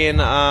once in,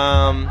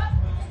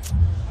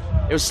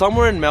 it was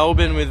somewhere in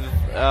Melbourne with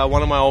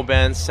one of my old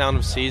bands, Sound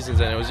of Seasons,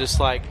 and it was just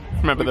like...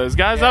 Remember those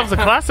guys? That was a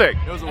classic.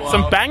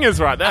 Some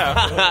bangers right there.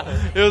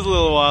 It was a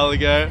little while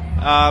ago.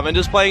 And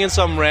just playing in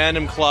some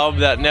random club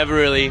that never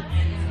really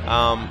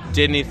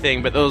did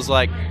anything, but there was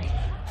like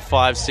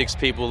 5-6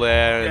 people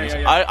there.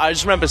 And I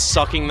just remember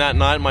sucking that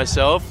night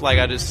myself. Like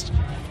it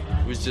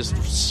was just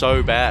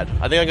so bad.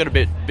 I think I got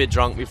a bit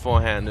drunk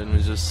beforehand and it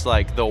was just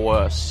like the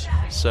worst.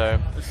 So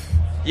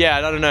yeah,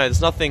 I don't know.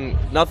 There's nothing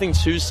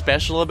too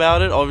special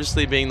about it.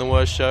 Obviously, being the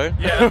worst show,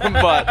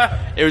 but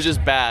it was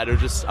just bad. It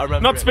was just I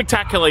remember not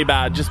spectacularly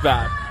bad, just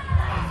bad.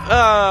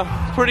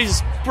 Pretty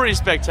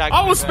spectacular.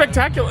 Oh, it was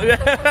spectacular.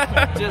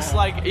 Just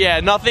like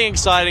nothing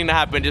exciting to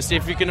happen. Just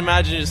if you can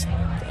imagine, just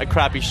a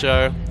crappy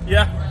show.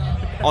 Yeah.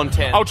 On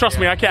 10. Oh, trust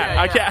me, I can.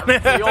 I can.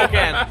 You all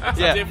can. It's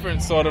a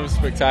different sort of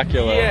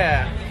spectacular.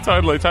 Yeah.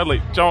 Totally. John,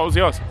 what was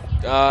yours?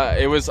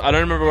 It was. I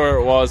don't remember where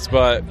it was,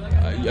 but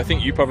I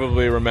think you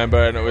probably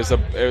remember. And it was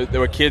there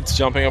were kids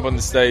jumping up on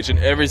the stage, and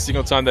every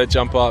single time they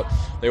jump up,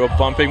 they were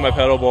bumping my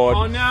pedal board.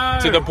 Oh no!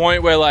 To the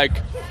point where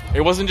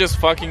it wasn't just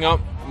fucking up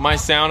my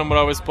sound and what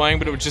I was playing,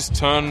 but it would just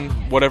turn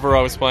whatever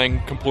I was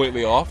playing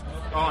completely off.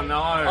 Oh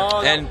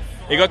no! And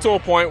it got to a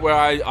point where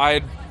I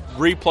had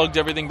replugged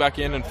everything back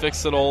in and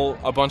fixed it all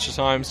a bunch of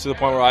times to the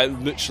point where I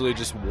literally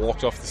just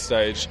walked off the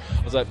stage.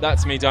 I was like,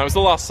 that's me done. It was the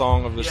last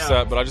song of the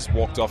set, but I just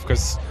walked off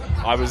because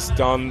I was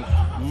done.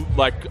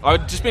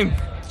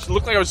 It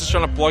looked like I was just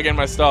trying to plug in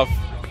my stuff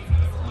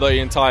the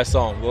entire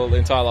song. Well, the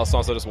entire last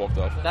song, so I just walked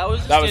off. That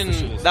was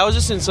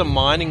just in some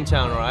mining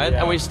town, right? Yeah.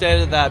 And we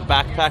stayed at that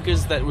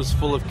Backpackers that was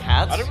full of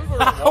cats. I don't remember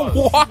what it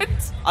was. What?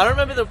 I don't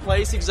remember the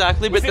place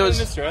exactly, but there was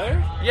in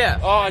Australia? Yeah.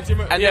 Oh, I do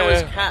remember. And there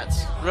was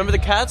cats. Remember the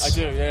cats? I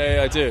do.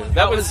 Yeah, I do.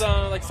 That was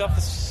like South.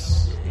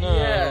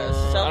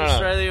 South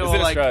Australia. It was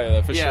in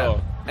Australia, for sure.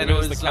 And it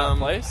was the cat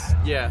place.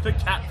 Yeah, the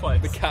cat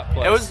place. The cat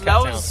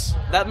place.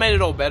 That made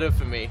it all better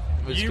for me.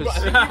 You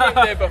went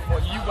there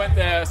before. You went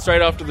there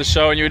straight after the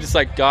show, and you were just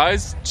like,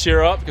 "Guys,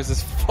 cheer up, because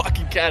there's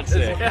fucking cats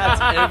there. Cats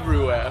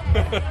everywhere."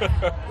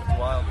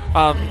 Wow.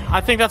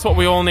 I think that's what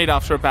we all need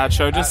after a bad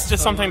show. Just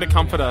something to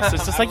comfort us.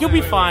 It's just like, you'll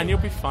be fine. You'll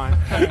be fine.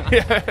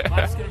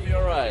 Life's gonna be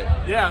all right.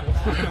 Yeah.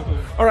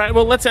 All right.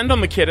 Well, let's end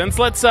on the kittens.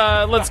 Let's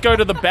go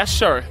to the best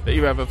show that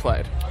you ever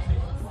played.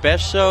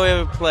 Best show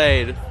ever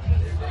played.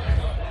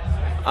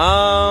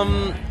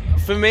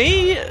 For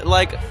me,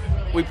 like,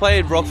 we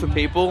played Rock for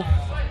People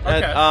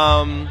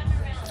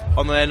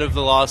on the end of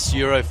the last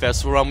Euro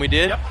Festival run we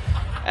did. Yep.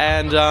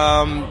 And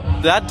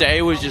that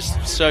day was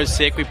just so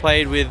sick. We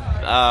played with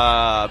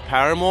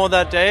Paramore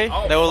that day.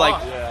 Oh, they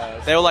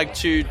were like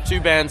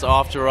two bands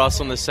after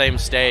us on the same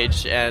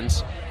stage, and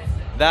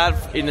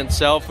that in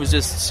itself was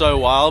just so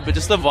wild. But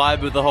just the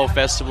vibe of the whole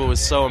festival was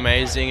so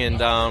amazing,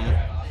 and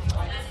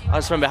I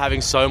just remember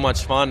having so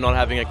much fun, not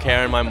having a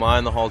care in my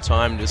mind the whole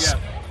time, just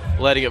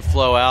letting it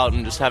flow out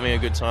and just having a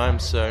good time.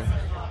 So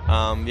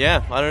I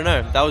don't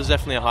know. That was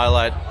definitely a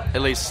highlight,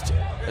 at least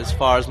as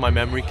far as my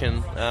memory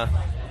can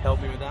help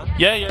me with that.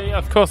 Yeah,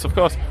 of course.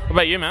 What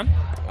about you, man?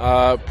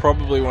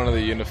 Probably one of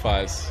the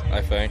Unifies,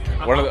 I think.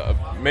 One of the,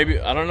 maybe,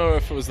 I don't know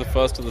if it was the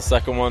first or the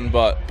second one,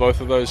 but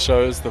both of those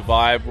shows, the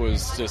vibe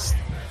was just,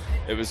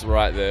 it was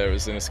right there. It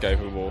was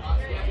inescapable.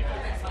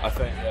 I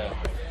think,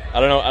 I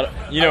don't know.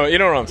 You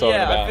know what I'm talking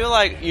about. I feel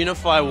like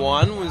Unify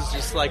 1 was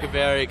just like a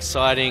very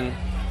exciting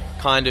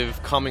kind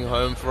of coming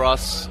home for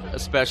us,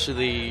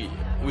 especially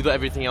with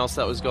everything else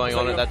that was going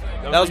on at that.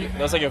 That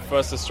was like your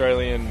first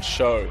Australian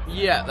show.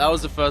 Yeah, that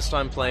was the first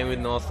time playing with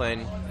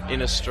Northlane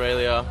in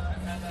Australia.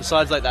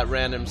 Besides like that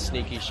random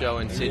sneaky show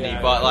in Sydney,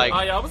 but like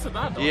I was at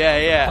that.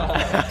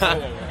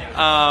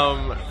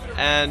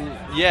 And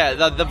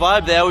the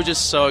vibe there was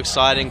just so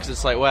exciting because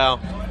it's like, wow,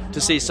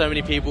 to see so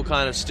many people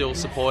kind of still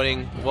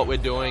supporting what we're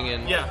doing,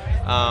 and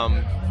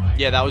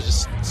that was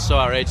just so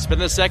outrageous. But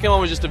the second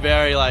one was just a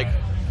very like,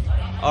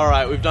 all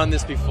right, we've done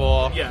this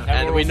before,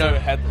 and we know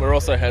we're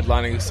also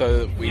headlining,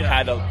 so we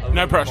had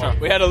no pressure.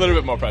 We had a little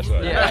bit more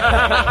pressure.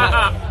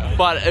 Yeah.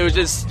 But it was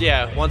just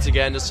once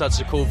again, just such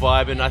a cool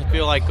vibe, and I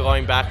feel like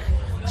going back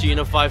to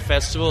Unify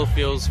Festival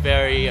feels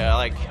very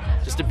like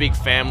just a big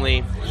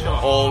family,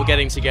 all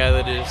getting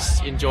together to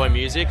just enjoy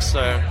music.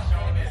 So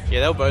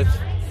they were both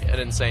an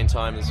insane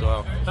time as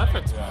well.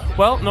 Perfect.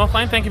 Well,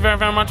 Northlane, thank you very,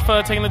 very much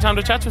for taking the time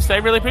to chat to us today.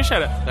 Really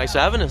appreciate it. Thanks for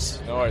having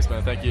us. No worries,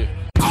 man. Thank you.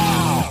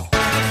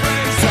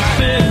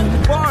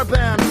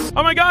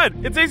 Oh my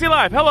God, it's Easy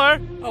Life. Hello.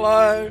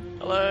 Hello.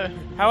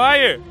 How are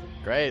you?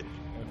 Great.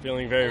 I'm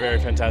feeling very, very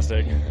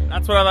fantastic.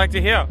 That's what I like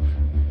to hear.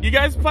 You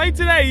guys played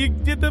today. You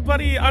did the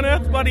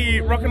Unearthed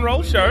rock and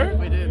roll show.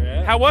 We did.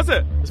 Yeah. How was it?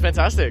 It was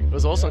fantastic. It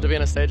was awesome to be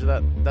on a stage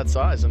of that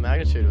size and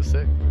magnitude. It was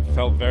sick.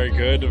 Felt very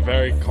good,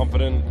 very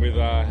confident with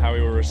how we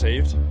were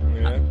received.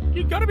 Yeah.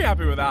 You got to be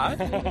happy with that.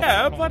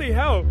 Yeah, bloody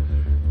hell.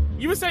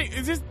 You were saying,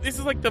 this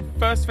is like the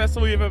first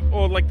festival you've ever,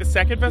 or like the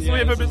second festival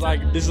you've ever been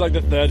to? This is like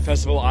the third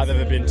festival I've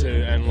ever been to,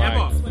 and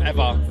like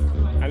ever.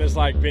 And it's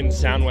like been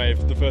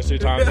Soundwave the first two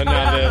times, and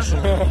now this.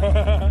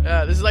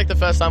 Yeah, this is like the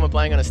first time we're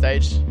playing on a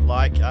stage,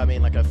 like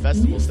a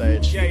festival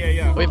stage.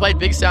 Yeah. We played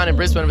Big Sound in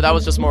Brisbane, but that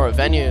was just more of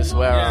venues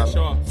where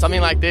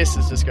something like this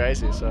is just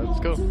crazy, so it's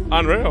cool.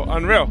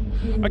 Unreal.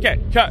 Okay,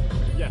 Kurt.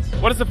 Yes.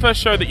 What is the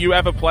first show that you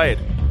ever played?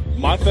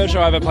 My first show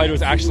I ever played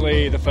was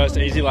actually the first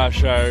Easy Life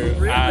show.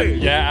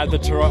 Really? At the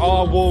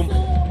Toronto.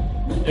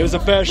 It was the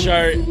first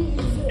show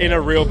in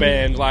a real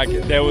band. Like,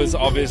 there was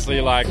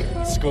obviously like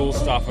school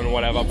stuff and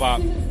whatever, but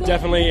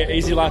definitely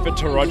Easy Life at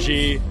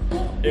Taraji.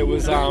 It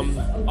was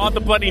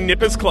the bloody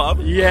Nippers Club.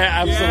 Yeah,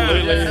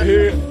 absolutely. Yeah.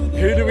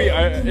 Who do we?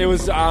 It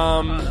was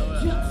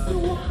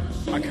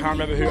I can't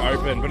remember who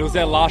opened, but it was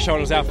their last show and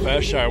it was our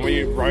first show, and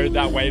we rode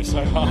that wave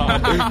so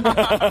hard.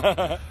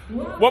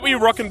 What were you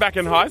rocking back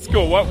in high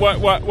school? What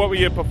were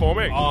you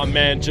performing? Oh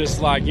man,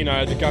 just like,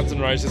 the Guns N'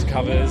 Roses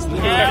covers, the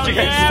Rage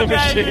Against the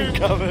Machine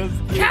covers.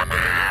 Come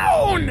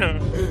on!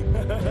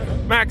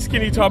 Max,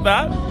 can you top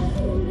that?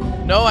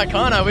 No, I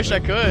can't. I wish I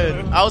could.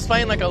 I was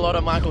playing like a lot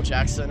of Michael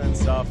Jackson and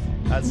stuff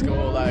at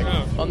school, like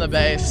on the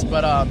bass,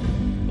 but a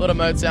lot of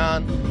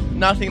Motown.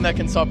 Nothing that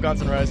can top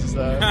Guns N' Roses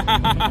though.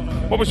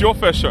 What was your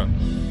first show?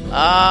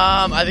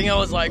 I think I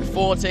was like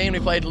 14. We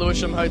played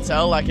Lewisham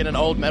Hotel, like in an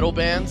old metal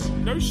band.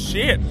 No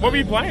shit. What were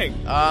you playing?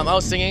 I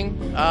was singing.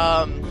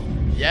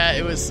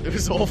 It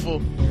was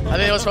awful. I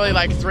think it was probably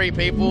like 3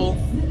 people.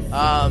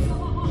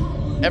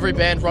 Every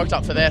band rocked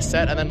up for their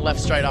set and then left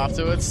straight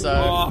afterwards. So.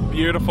 Oh,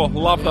 beautiful.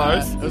 Love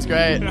those. It was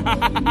great.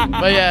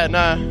 But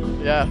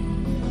yeah.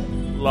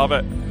 Love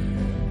it.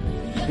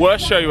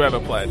 Worst show you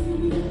ever played?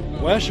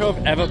 Worst show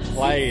I've ever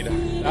played.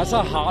 That's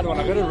a hard one.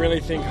 I've got to really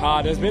think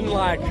hard. There's been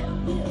like...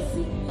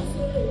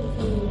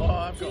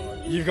 I've got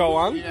one. You've got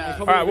one? Yeah.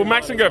 All right, well,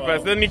 Max can go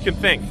first, then you can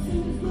think.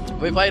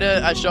 We played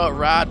a show at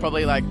Rad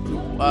probably like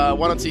 1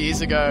 or 2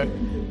 years ago,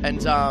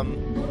 and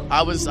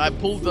I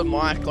pulled the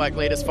mic like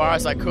lead as far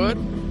as I could,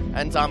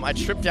 and I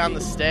tripped down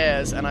the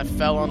stairs and I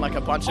fell on like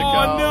a bunch of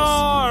girls.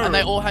 No! And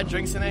they all had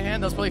drinks in their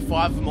hand. There was probably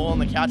 5 of them all on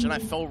the couch, and I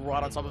fell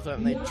right on top of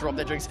them, and they dropped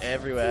their drinks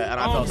everywhere. And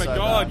I felt so my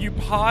god, bad. you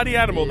party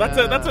animal!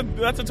 Yeah.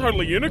 That's a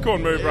totally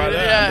unicorn move right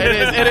there.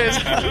 Yeah, it is.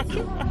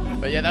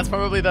 But yeah, that's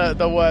probably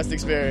the worst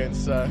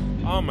experience. So.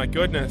 Oh my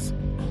goodness.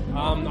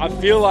 I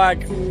feel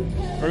like,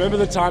 remember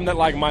the time that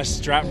like my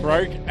strap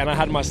broke and I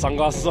had my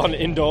sunglasses on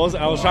indoors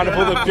and I was trying to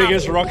pull the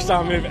biggest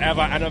rockstar move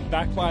ever and it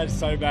backfired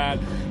so bad.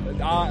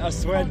 I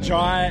swear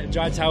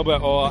Jai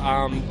Talbot or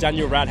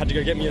Daniel Rad had to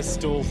go get me a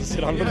stool to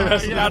sit under the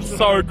rest of the That's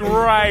so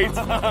great.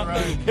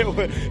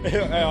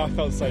 I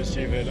felt so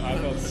stupid. I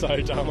felt so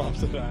dumb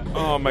after that.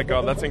 Oh my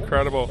god, that's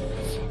incredible.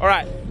 All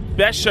right,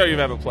 best show you've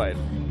ever played?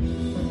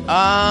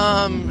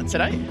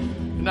 Today?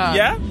 No.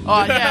 Yeah?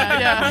 Oh,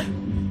 yeah.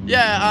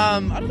 Yeah,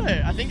 I don't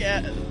know. I think...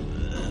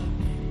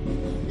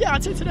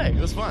 I'd say today.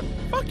 It was fun.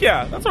 Fuck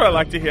yeah, that's what I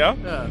like to hear.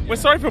 Yeah. We're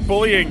sorry for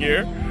bullying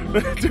you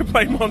to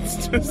play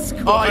Monster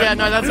Squad. Oh, yeah,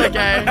 no, that's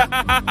okay.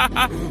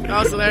 That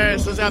was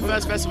hilarious. It was our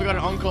first festival. We got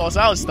an encore, so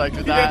I was stoked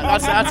with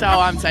that. That's how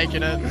I'm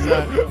taking it.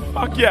 So.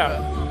 Fuck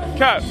yeah.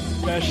 Kurt.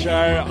 Best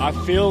show, I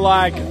feel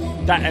like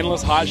that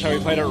Endless Heights show we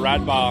played at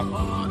Rad Bar.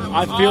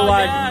 I feel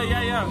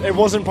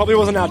it probably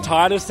wasn't our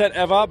tightest set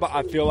ever, but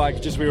I feel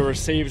like just we were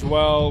received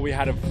well. We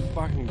had a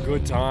fucking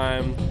good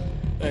time.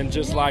 And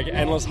just like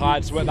Endless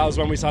Heights, that was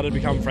when we started to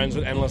become friends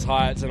with Endless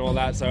Heights and all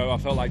that. So I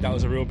felt like that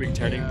was a real big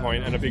turning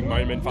point and a big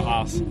moment for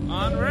us.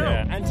 Unreal.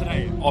 Yeah, and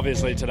today,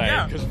 obviously today.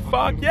 Yeah, because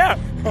fuck yeah.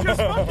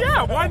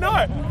 Why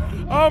not?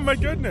 Oh my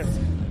goodness.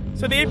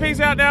 So the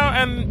EP's out now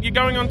and you're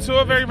going on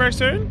tour very, very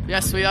soon?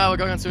 Yes, we are. We're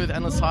going on tour with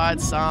Endless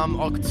Heights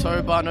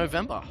October,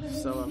 November.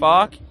 So,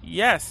 fuck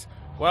yes.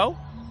 Well,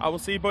 I will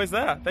see you boys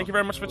there. Thank you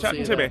very much for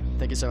chatting to me.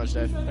 Thank you so much,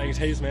 Dave. Thanks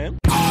heaps, man.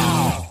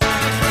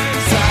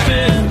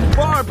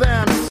 Bar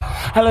band.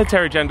 Hello,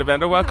 Terry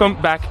Genderbender. Welcome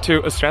back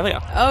to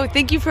Australia. Oh,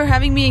 thank you for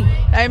having me.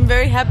 I'm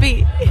very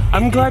happy.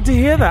 I'm glad to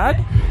hear that.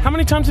 How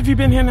many times have you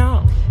been here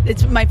now?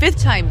 It's my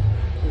 5th time.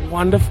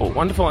 Wonderful.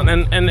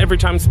 And every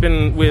time it's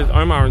been with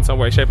Omar in some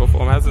way, shape or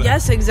form, hasn't it?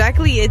 Yes,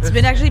 exactly. It's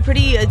been actually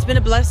it's been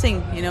a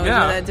blessing,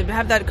 to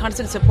have that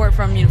constant support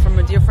from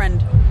a dear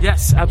friend.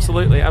 Yes,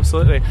 absolutely.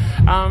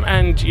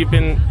 And you've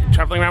been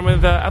traveling around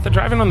with At the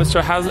Drive-In on this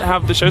show. How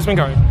have the shows been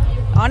going?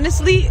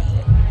 Honestly,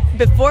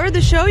 before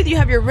the show, you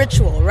have your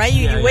ritual, right?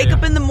 You wake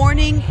up in the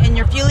morning and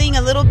you're feeling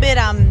a little bit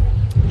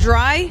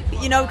dry,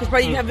 because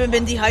probably you haven't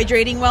been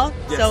dehydrating well.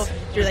 Yes. So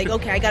you're like,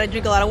 okay, I got to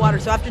drink a lot of water.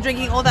 So after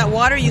drinking all that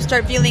water, you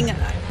start feeling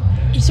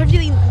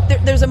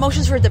there's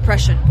emotions for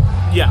depression.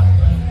 Yeah.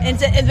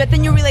 But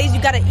then you realize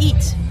you got to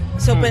eat.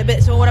 So,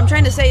 so what I'm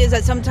trying to say is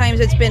that sometimes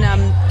it's been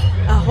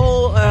a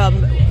whole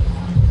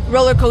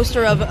roller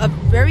coaster of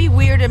very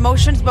weird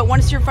emotions. But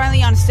once you're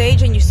finally on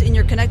stage and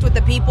you connect with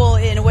the people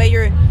in a way,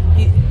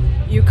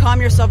 you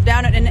calm yourself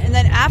down, and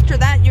then after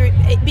that, you're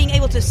being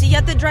able to see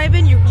at the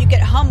drive-in. You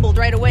get humbled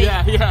right away,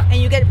 and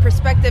you get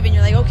perspective, and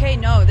you're like, okay,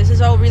 no, this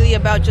is all really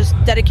about just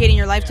dedicating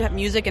your life to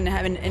music and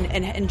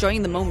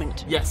enjoying the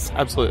moment. Yes,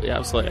 absolutely.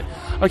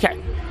 Okay.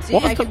 See,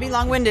 I could be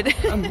long-winded.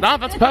 No,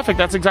 that's perfect.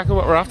 That's exactly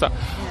what we're after.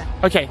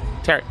 Yeah. Okay,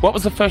 Terry, what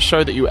was the first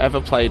show that you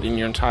ever played in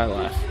your entire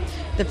life?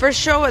 The first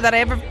show that I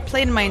ever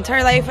played in my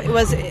entire life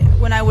was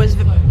when I was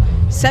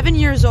 7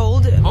 years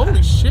old.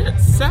 Holy shit,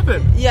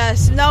 7?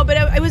 Yes, no, but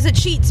it was a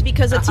cheat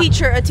because a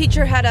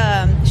teacher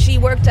had she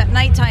worked at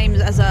night times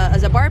as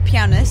a bar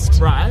pianist.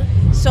 Right.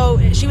 So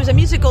she was a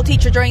musical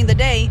teacher during the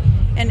day,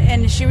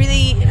 and she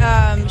really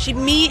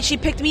she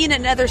picked me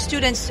and other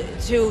students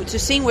to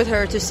sing with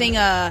her, to sing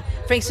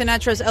Frank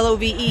Sinatra's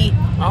L.O.V.E.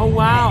 Oh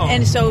wow!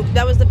 And so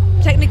that was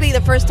technically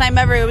the first time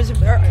ever. It was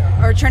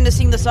our turn to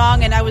sing the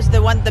song, and I was the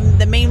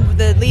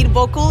lead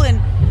vocal, and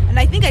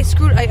I think I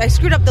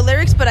screwed up the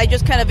lyrics, but I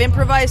just kind of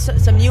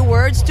improvised some new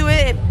words to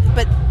it.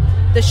 But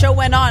the show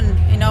went on,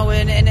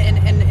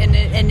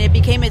 and it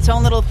became its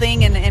own little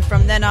thing, and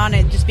from then on,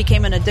 it just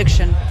became an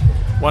addiction.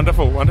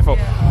 Wonderful.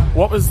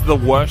 What was the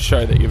worst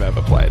show that you've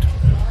ever played?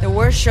 The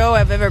worst show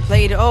I've ever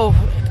played? Oh,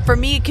 for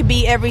me, it could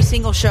be every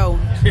single show.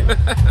 You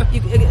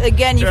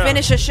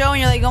finish a show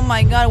and you're like, oh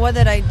my God, what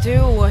did I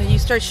do? You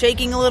start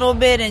shaking a little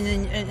bit,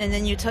 and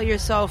then you tell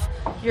yourself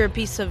you're a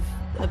piece of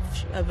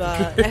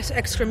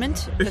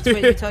excrement. That's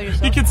what you tell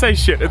yourself. You can say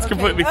shit. It's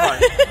completely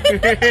fine.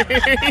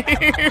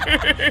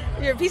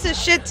 You're a piece of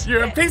shit.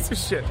 You're a piece of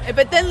shit.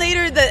 But then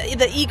later,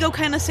 the ego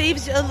kind of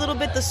saves a little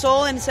bit the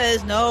soul and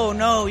says,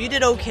 no, you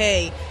did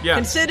okay. Yeah.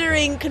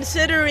 Considering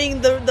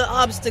the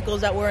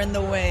obstacles that were in the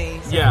way.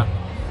 So. Yeah,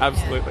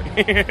 absolutely.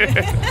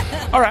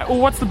 All right. Well,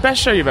 what's the best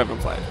show you've ever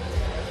played?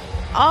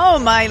 Oh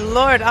my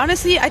Lord!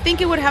 Honestly, I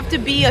think it would have to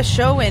be a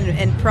show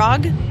in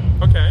Prague.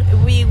 Okay.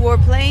 We were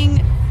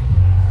playing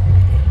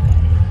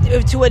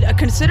to a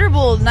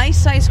considerable,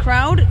 nice-sized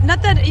crowd.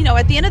 Not that,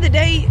 at the end of the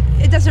day,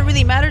 it doesn't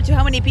really matter to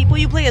how many people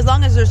you play, as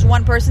long as there's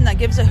one person that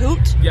gives a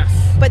hoot. Yes.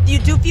 But you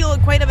do feel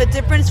quite of a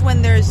difference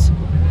when there's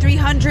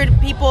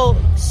 300 people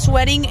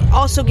sweating,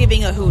 also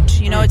giving a hoot.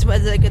 It's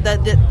like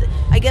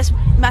I guess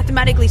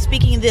mathematically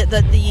speaking,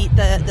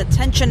 the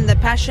tension, the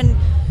passion,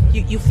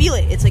 you feel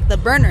it. It's like the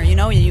burner,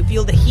 you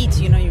feel the heat,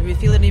 you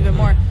feel it even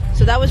more.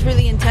 So that was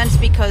really intense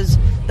because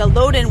the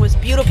load-in was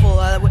beautiful.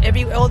 All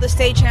the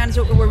stagehands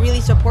were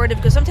really supportive,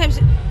 because sometimes,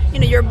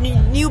 you're a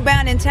new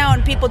band in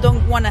town, people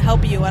don't want to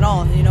help you at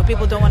all.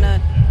 People don't want to,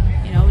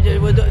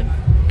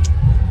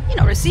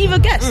 receive a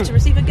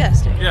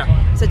guest.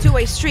 Yeah. It's a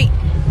two-way street.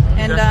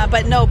 And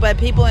but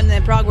people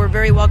in Prague were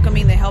very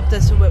welcoming. They helped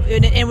us.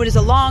 It was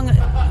a long.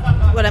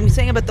 What I'm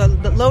saying about the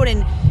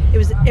load-in, it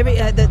was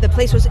the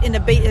place was in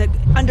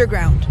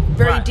underground,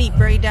 very deep,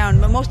 very down.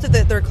 But most of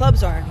their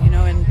clubs are,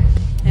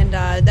 and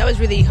that was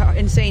really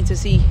insane to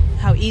see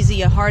how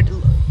easy a hard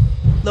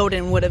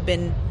load-in would have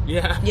been.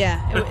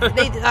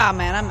 Yeah.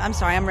 Man, I'm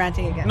sorry, I'm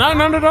ranting again. No,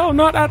 not at all,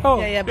 not at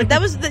all. Yeah. But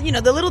that was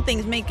the little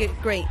things make it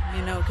great,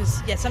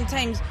 because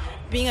sometimes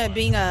being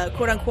a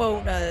quote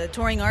unquote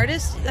touring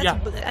artist, I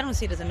don't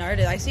see it as an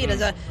artist. I see it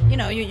as a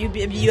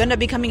you end up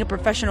becoming a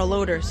professional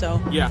loader.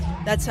 So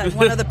that's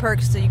one of the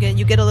perks. So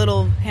you get a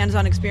little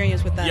hands-on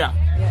experience with that.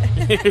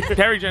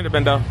 Terry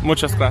Genderbender,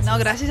 muchas gracias. No,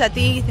 gracias a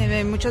ti.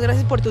 Muchas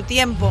gracias por tu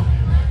tiempo.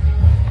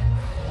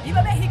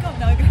 Viva Mexico.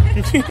 No.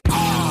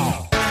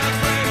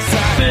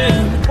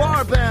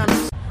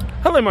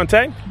 Hello,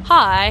 Montagne.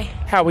 Hi.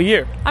 How are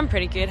you? I'm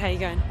pretty good. How are you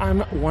going?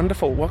 I'm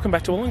wonderful. Welcome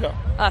back to Wollongong.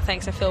 Oh,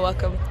 thanks. I feel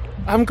welcome.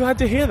 I'm glad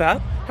to hear that.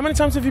 How many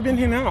times have you been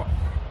here now?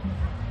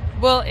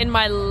 Well, in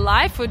my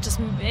life or just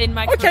in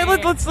my career?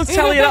 Okay, let's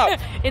tally it up.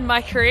 In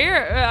my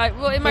career?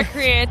 In my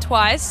career,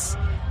 twice.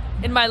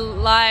 In my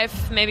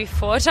life, maybe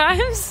 4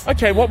 times.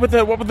 Okay, what were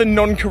the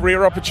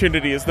non-career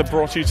opportunities that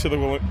brought you to the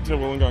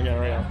Wollongong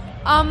area?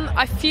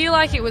 I feel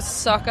like it was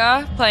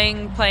soccer,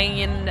 playing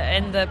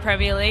in the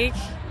Premier League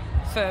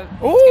for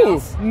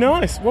girls.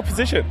 Nice. What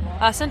position?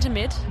 Centre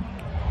mid.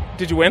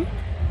 Did you win?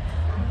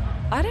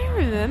 I don't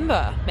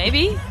remember.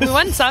 Maybe. We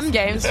won some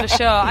games for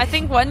sure. I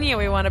think one year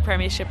we won a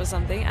premiership or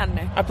something. I don't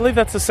know. I believe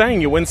that's the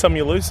saying. You win some,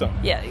 you lose some.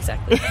 Yeah,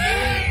 exactly.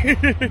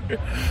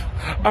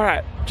 All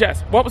right,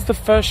 Jess, what was the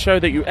first show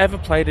that you ever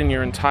played in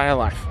your entire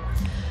life?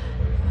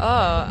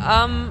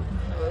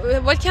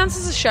 What counts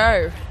as a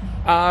show?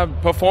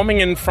 Performing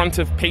in front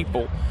of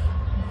people.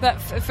 But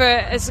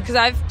because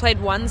I've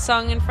played one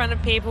song in front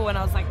of people when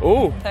I was like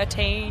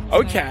 13. So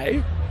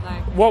okay.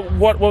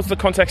 What was the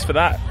context for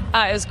that?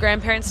 It was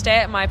Grandparents' Day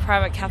at my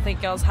private Catholic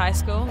girls' high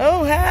school.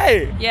 Oh,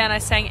 hey! Yeah, and I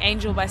sang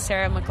Angel by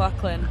Sarah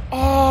McLachlan.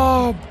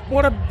 Oh,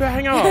 what a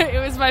banger! It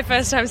was my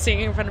first time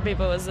singing in front of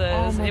people.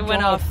 It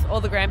went off.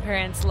 All the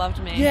grandparents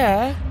loved me.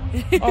 Yeah.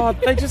 Oh,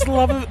 they just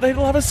love it. They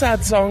love a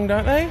sad song,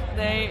 don't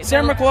they?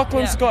 Sarah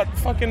McLachlan's got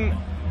fucking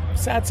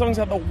sad songs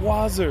out the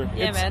wazoo.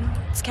 Yeah, man.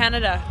 It's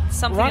Canada.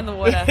 Something in the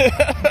water.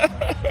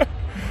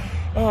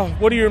 Oh,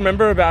 what do you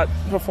remember about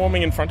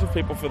performing in front of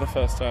people for the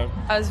first time?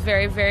 I was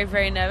very, very,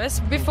 very nervous.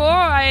 Before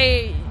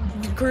I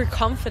grew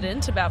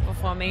confident about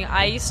performing,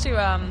 I used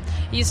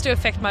to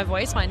affect my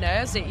voice, my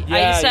nerves. I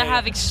used to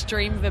have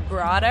extreme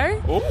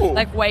vibrato,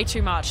 like way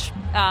too much.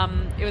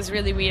 It was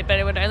really weird, but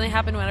it would only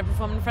happen when I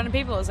performed in front of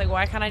people. I was like,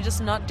 why can't I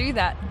just not do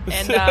that?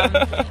 And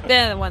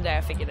then one day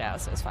I figured it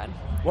out, so it was fine.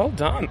 Well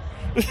done.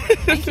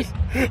 Thank you.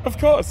 Of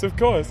course.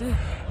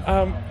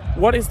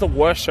 What is the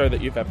worst show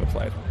that you've ever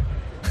played?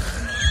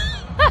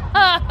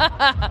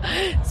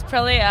 It's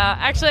probably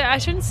actually I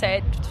shouldn't say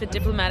it for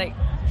diplomatic.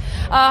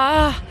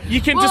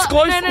 You can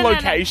disclose the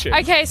location. No.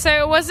 Okay, so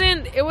it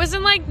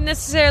wasn't like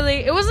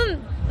necessarily. It was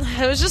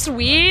just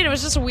weird. It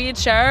was just a weird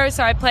show.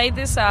 So I played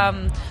this.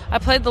 I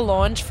played the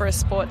launch for a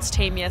sports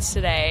team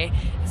yesterday.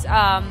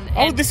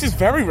 This is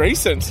very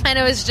recent. And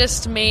it was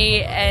just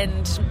me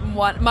and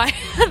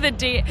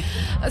the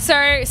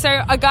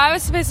So a guy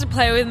was supposed to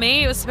play with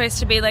me. It was supposed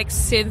to be like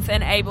synth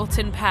and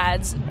Ableton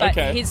pads, but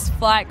his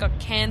flight got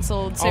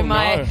cancelled. So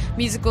my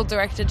musical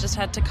director just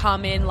had to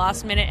come in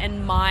last minute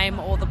and mime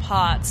all the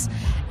parts.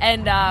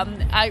 And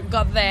I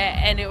got there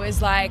and it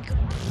was like,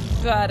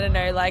 I don't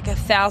know, like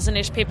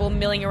 1,000-ish people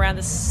milling around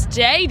the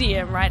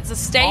stadium, right? It's a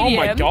stadium.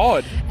 Oh my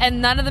God.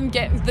 And none of them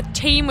the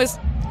team was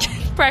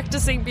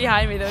practicing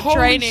behind me. They were Holy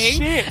training.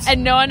 Shit.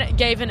 And no one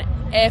gave an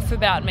F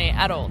about me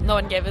at all. No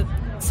one gave a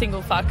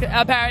single fuck.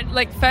 Apparently,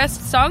 like,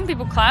 first song,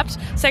 people clapped.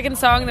 Second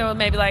song, there were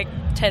maybe like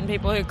 10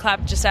 people who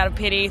clapped just out of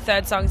pity.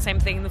 Third song, same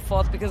thing. The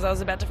fourth, because I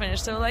was about to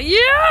finish, they were like,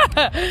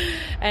 yeah!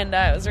 And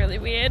it was really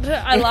weird.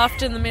 I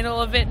laughed in the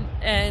middle of it,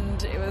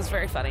 and it was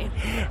very funny.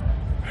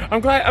 I'm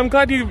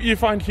glad you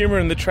find humour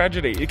in the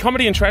tragedy.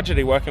 Comedy and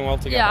tragedy working well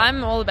together. Yeah,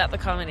 I'm all about the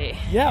comedy.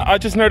 Yeah, I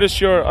just noticed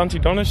your Auntie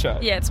Donna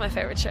shirt. Yeah, it's my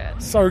favourite shirt.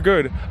 So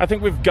good. I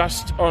think we've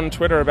gushed on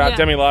Twitter about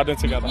Demi Lovato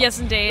together. Yes,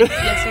 indeed.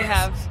 Yes, we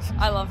have.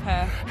 I love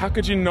her. How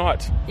could you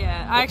not?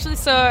 Yeah, I actually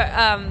saw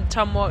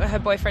Tom Walker, her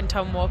boyfriend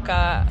Tom Walker.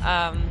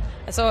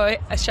 I saw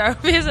a show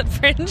of his at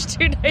Fringe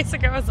 2 days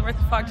ago. It was the most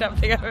fucked up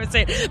thing I've ever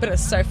seen. But it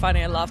was so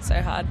funny. I laughed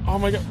so hard. Oh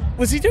my God.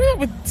 Was he doing it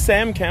with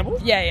Sam Campbell?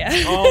 Yeah.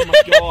 Oh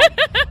my God.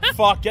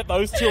 Fuck, get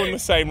those two in the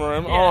same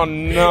room. Yeah. Oh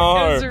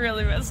no. It was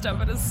really messed up,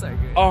 but it's so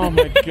good. Oh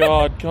my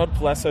God. God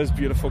bless those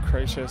beautiful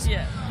creatures.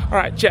 Yeah. All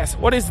right, Jess,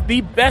 what is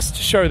the best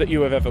show that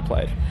you have ever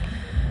played?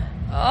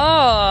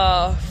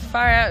 Oh,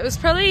 far out. It was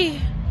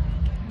probably...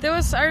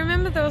 I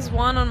remember there was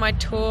one on my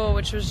tour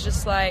which was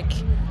just like...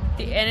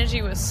 The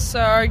energy was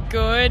so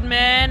good,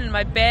 man, and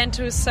my band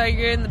too was so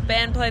good, and the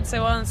band played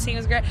so well, and the singing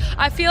was great.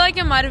 I feel like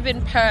it might have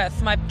been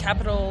Perth, my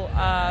Capital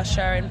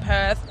show in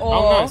Perth,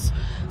 nice.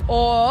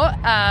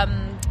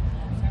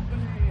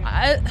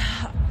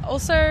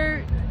 Also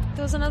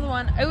there was another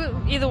one.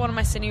 Either one of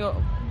my Sydney or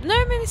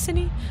No, maybe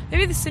Sydney.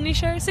 Maybe the Sydney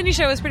show. Sydney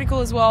show was pretty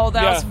cool as well.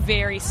 I was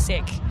very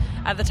sick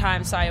at the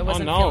time, so I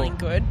wasn't feeling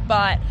good.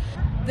 But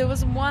there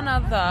was one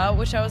other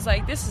which I was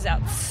like, this is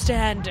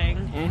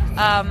outstanding.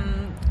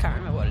 Can't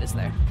remember what it is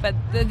though, but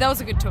that was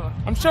a good tour.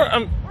 I'm sure.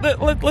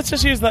 Let's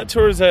just use that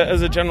tour as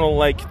a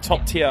general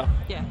top tier.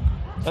 Yeah.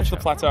 That's the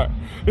plateau.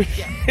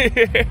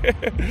 Yeah.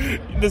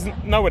 There's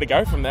nowhere to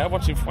go from there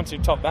once you've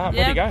topped that.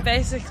 Where do you go?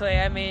 Basically.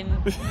 I mean,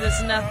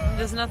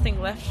 there's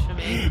nothing left for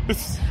me.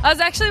 I was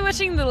actually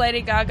watching the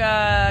Lady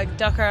Gaga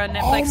doco on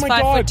Netflix,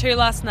 5'2"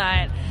 last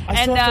night.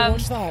 I still have to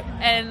watch that.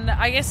 And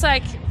I guess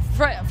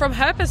from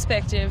her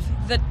perspective,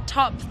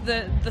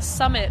 the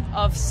summit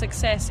of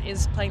success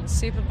is playing the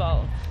Super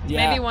Bowl.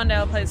 Yeah. Maybe one day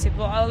I'll play the Super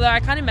Bowl. Although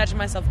I can't imagine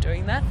myself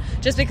doing that,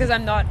 just because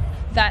I'm not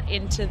that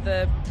into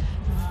that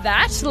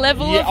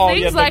level of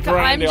things.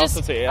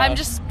 I'm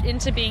just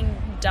into being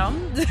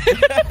dumb.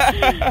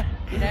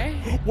 You know.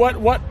 What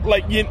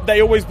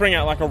they always bring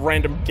out a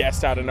random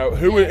guest out of nowhere.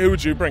 Who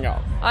would you bring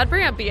up? I'd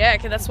bring up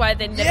Björk, and that's why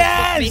they never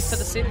booked me for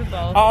the Super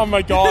Bowl. Oh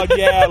my god,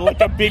 yeah,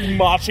 a big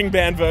marching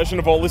band version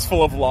of All Is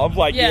Full of Love.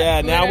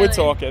 Now we're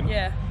talking.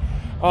 Yeah.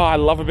 Oh, I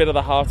love a bit of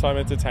the halftime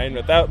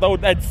entertainment.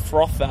 They'd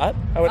froth that.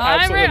 I would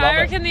absolutely love it.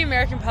 I reckon the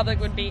American public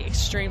would be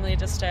extremely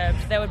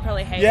disturbed. They would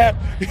probably hate it. Yeah.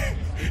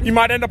 You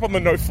might end up on the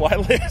no-fly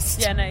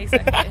list. Yeah, no,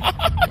 exactly.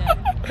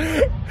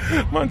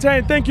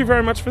 Montaigne, thank you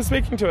very much for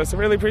speaking to us. I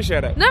really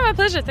appreciate it. No, my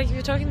pleasure. Thank you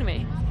for talking to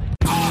me.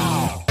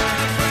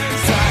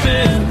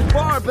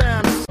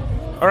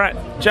 All right,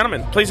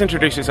 gentlemen, please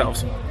introduce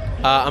yourselves.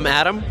 I'm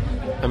Adam.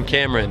 I'm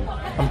Cameron.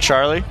 I'm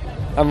Charlie.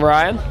 I'm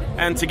Ryan.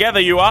 And together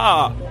you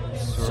are...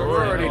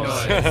 Sorority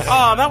Noise.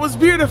 Oh, that was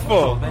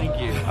beautiful.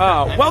 Thank you.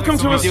 Welcome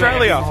to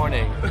Australia. Every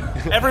morning.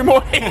 Every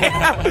morning.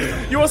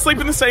 You all sleep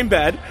in the same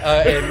bed.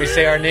 And we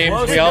say our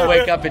names. We all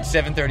wake up at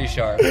 7:30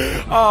 sharp.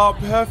 Oh,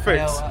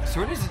 perfect.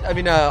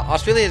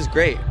 Australia is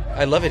great.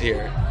 I love it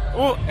here.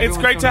 Well, it's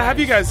great to have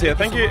you guys here.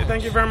 Thank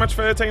you very much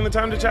for taking the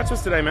time to chat to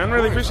us today, man.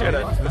 Really appreciate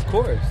it. Of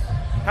course.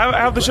 How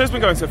have the shows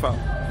been going so far?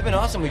 They've been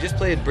awesome. We just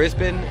played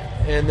Brisbane,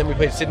 and then we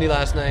played Sydney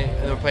last night,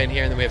 and then we're playing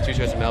here, and then we have 2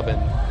 shows in Melbourne.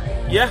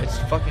 Yeah. It's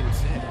fucking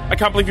sick. I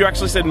can't believe you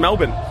actually said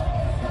Melbourne.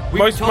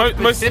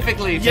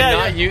 Specifically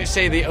to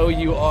say the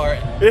O-U-R.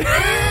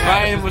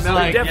 Ryan was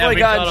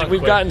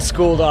we've gotten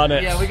schooled on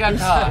it. Yeah, we got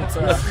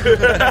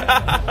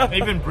caught.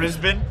 Even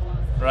Brisbane,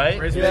 right?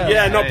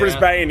 Not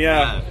Brisbane,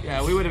 yeah.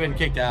 Yeah, we would have been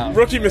kicked out.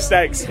 Rookie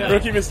mistakes,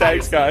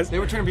 guys. They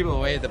were turning people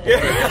away at the border.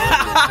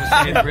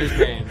 In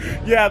Brisbane.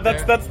 Yeah,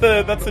 that's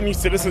the new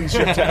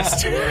citizenship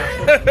test.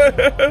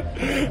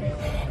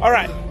 All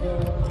right.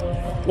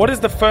 What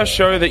is the first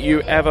show that you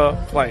ever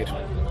played?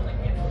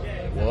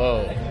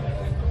 Whoa.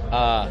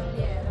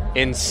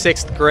 In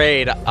 6th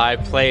grade,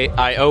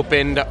 I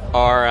opened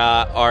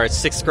our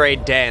 6th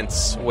grade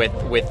dance with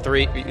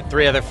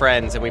three other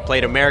friends, and we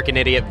played American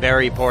Idiot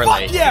very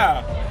poorly. Fuck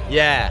yeah!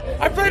 Yeah.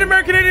 I played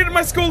American Idiot at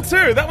my school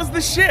too. That was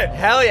the shit.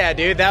 Hell yeah,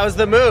 dude. That was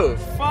the move.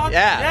 Fuck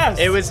yeah. Yes.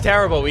 It was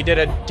terrible. We did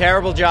a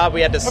terrible job.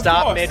 We had to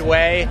stop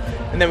midway,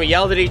 and then we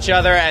yelled at each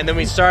other, and then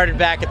we started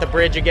back at the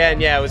bridge again.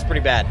 Yeah, it was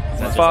pretty bad.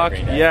 Fuck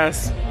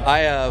yes.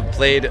 I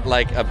played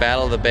a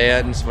battle of the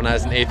bands when I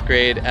was in 8th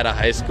grade at a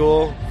high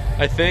school,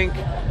 I think,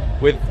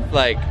 with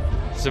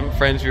some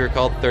friends. We were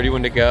called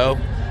 31 to Go.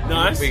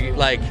 Nice.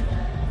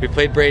 We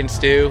played Brain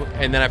Stew,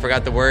 and then I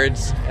forgot the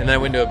words, and then I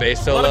went to a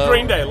bass solo. A lot of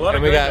Green Day.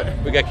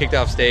 And we got kicked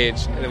off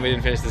stage, and then we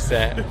didn't finish the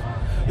set.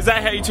 Is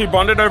that how you two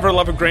bonded over a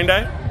love of Green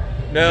Day?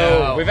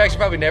 No, we've actually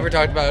probably never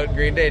talked about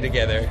Green Day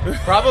together.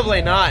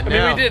 Probably not. I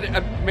mean, we did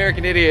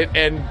American Idiot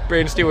and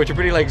Brain Stew, which are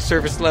pretty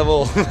surface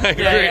level.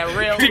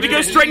 Real. Did you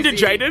go straight into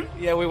Jaded?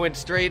 Yeah, we went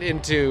straight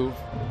into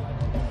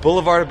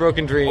Boulevard of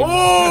Broken Dreams.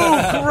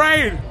 Oh,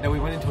 great! No, we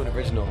went into an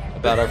original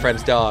about our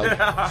friend's dog.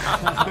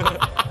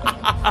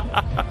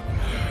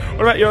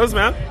 What about yours,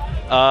 man?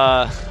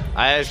 I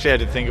actually had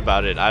to think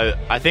about it.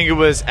 I think it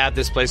was at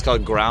this place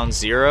called Ground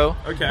Zero,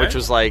 which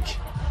was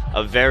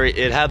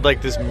it had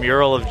this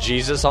mural of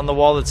Jesus on the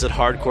wall that said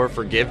Hardcore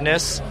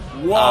Forgiveness.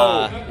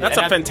 Whoa, that's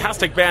a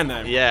fantastic band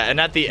then. Yeah, and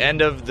at the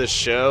end of the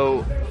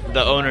show,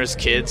 the owner's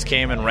kids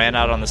came and ran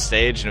out on the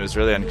stage, and it was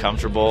really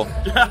uncomfortable.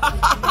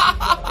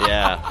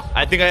 Yeah,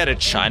 I think I had a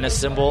China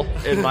symbol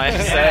in my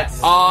set.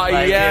 Oh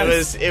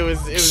yes, it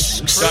was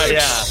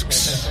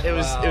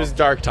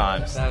dark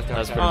times.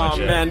 That's pretty much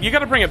it. Man, you got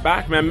to bring it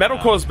back, man.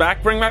 Metalcore's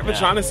back. Bring back the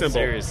China symbol.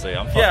 Seriously,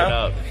 I'm fucking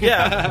up.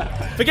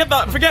 Yeah, forget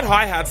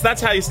hi-hats.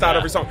 That's how you start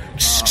every song.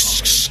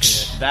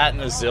 That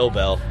and a Zill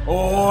bell.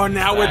 Oh,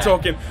 now we're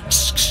talking.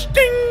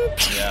 Ding!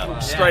 Yeah.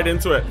 Straight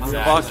into it.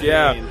 Fuck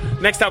yeah.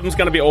 Next album's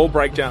going to be all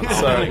breakdowns.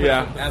 So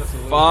yeah.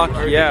 Fuck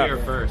yeah. Here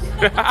first.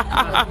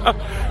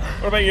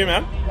 What about you,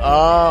 man?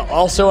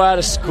 Also out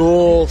of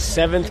school,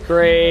 7th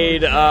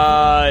grade,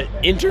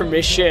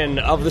 intermission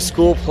of the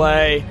school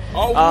play.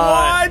 Oh,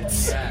 what?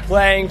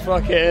 Playing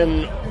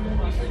fucking...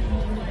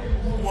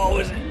 What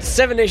was it?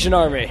 Seven Nation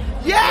Army.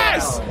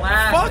 Yes!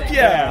 Fuck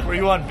yeah! Were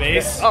you on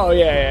bass? Oh,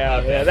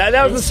 yeah.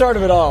 That was the start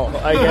of it all,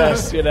 I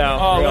guess, you know.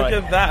 Oh, really.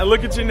 look at that.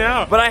 Look at you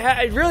now. But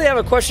I really have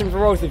a question for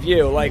both of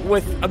you. Like,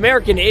 with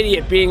American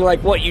Idiot being,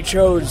 like, what you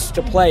chose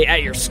to play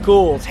at your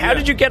schools, how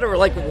did you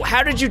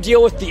how did you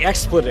deal with the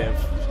expletive?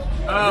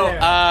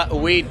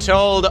 We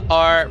told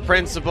our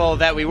principal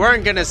that we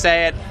weren't going to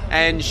say it,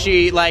 and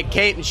she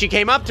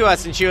came up to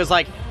us and she was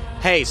like,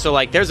 hey, so,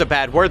 like, there's a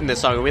bad word in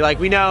this song. And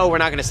we know we're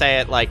not going to say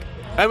it, like,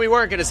 and we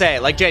weren't going to say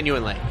it, like,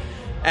 genuinely.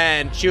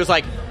 And she was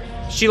like,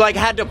 she, like,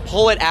 had to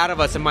pull it out of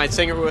us, and my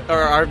singer, or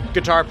our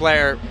guitar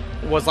player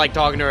was, like,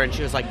 talking to her, and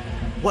she was like,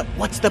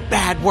 what's the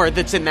bad word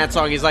that's in that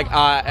song? He's like,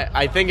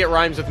 I think it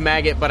rhymes with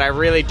maggot, but I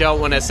really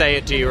don't want to say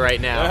it to you right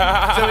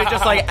now. So we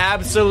just, like,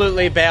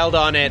 absolutely bailed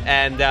on it,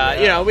 and,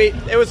 you know,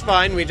 it was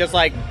fine. We just,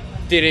 like,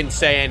 didn't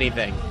say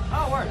anything.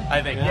 Oh, word.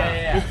 I think,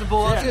 yeah. That's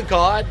a good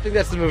call. I think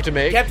that's the move to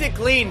make. Kept it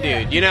clean,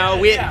 dude. You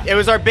know, it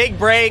was our big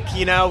break.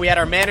 You know, we had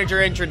our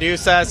manager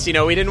introduce us. You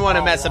know, we didn't want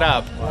to mess it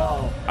up.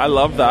 I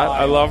love that.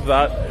 I love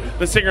that.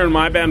 The singer in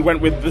my band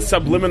went with the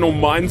subliminal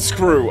Mind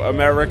Screw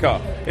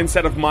America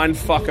instead of Mind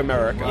Fuck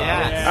America.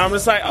 Yes. And I'm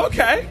just like,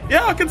 okay,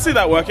 yeah, I can see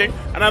that working.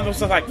 And I'm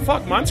just like,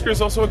 fuck, Mind Screw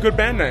is also a good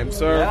band name.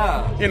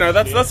 So, you know,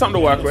 that's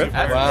something to work with.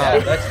 Wow,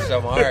 that's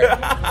so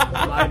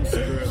hard. Mind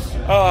Screw.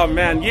 Oh,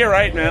 man, year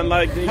 8, man.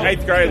 Like,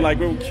 8th grade, like,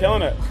 we were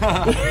killing it.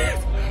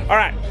 All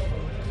right.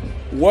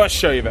 Worst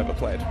show you've ever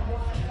played?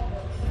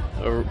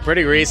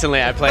 Pretty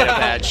recently, I played a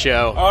bad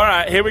show. All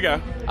right, here we go.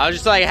 I was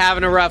just, like,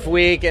 having a rough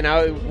week,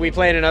 and we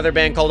played another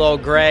band called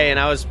Old Grey, and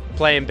I was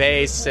playing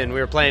bass, and we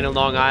were playing in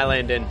Long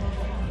Island, and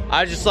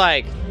I just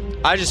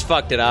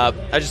fucked it up.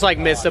 I just, like,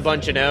 missed a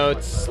bunch of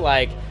notes,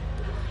 like,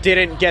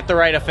 didn't get the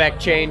right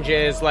effect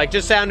changes, like,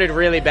 just sounded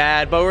really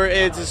bad, but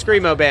it's a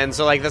screamo band,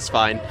 so, like, that's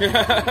fine.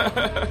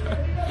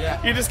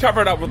 Yeah. You just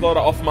cover it up with a lot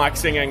of off-mic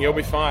singing, you'll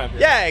be fine.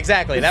 Yeah,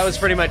 exactly. That was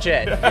pretty much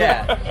it.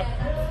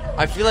 Yeah.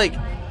 I feel like,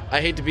 I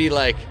hate to be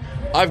like,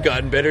 I've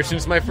gotten better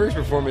since my first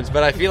performance,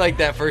 but I feel like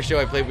that first show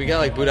I played, we got,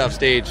 like, booed off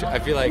stage. I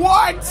feel like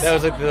what? That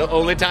was, like, the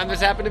only time this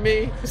happened to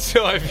me.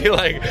 So I feel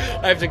like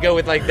I have to go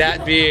with, like,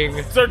 that being...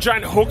 Is there a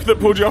giant hook that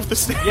pulled you off the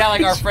stage? Yeah,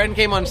 like, our friend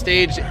came on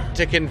stage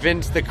to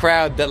convince the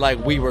crowd that,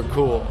 like, we were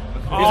cool.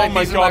 He's Oh like,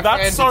 my these God, are my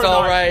that's friends, so it's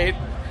all nice. right.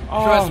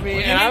 Trust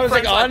me. And I was,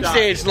 like, on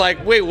stage,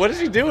 like, wait, what is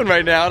he doing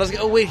right now? And I was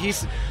like, oh, wait,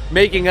 he's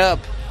making up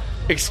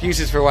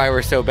excuses for why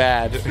we're so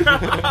bad. So,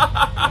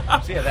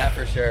 yeah, that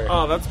for sure.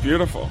 Oh, that's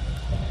beautiful.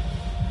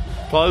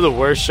 Probably the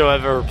worst show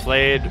I've ever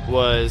played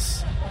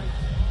was...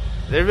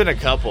 There have been a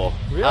couple.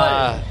 Really?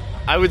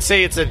 I would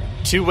say it's a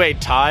two-way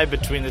tie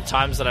between the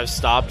times that I've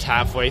stopped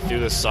halfway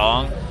through the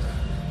song.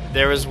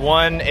 There was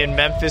one in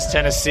Memphis,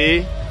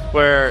 Tennessee,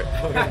 where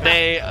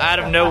they, out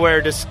of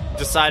nowhere, just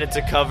decided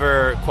to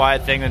cover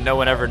Quiet Thing That No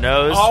One Ever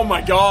Knows. Oh, my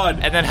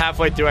God. And then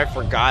halfway through, I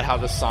forgot how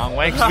the song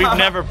went, because we've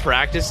never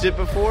practiced it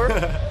before,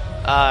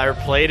 or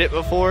played it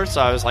before,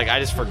 so I was like,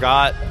 I just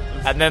forgot.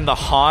 And then The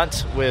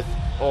Haunt with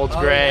Old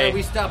Grey. Yeah,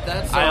 we stopped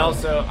that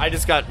song. I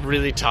just got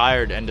really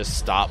tired and just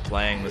stopped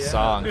playing the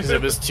song because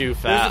it was too It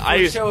fast. was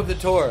the first show of the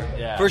tour.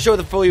 Yeah. First show of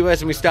the full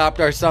US, and we stopped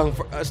the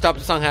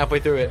song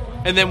halfway through it,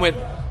 and then went,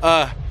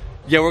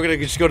 yeah, we're gonna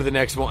just go to the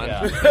next one.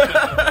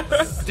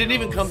 Yeah. Didn't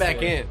even come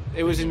back in.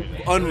 It was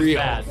unreal.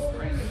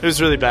 It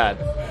was really bad.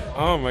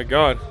 Oh my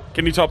God.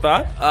 Can you top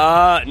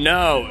that?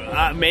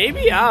 No.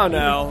 Maybe, I don't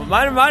know.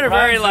 Mine are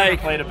very,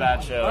 like... played a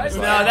bad show.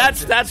 No,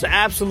 that's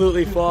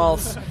absolutely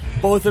false.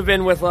 Both have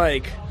been with,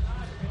 like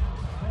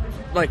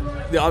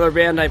the other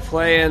band I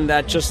play in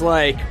that just,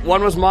 like,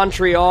 one was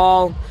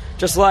Montreal,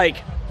 just, like,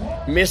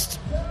 missed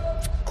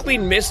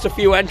a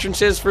few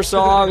entrances for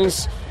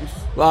songs.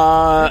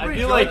 I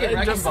feel like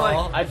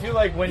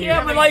when you...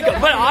 Yeah,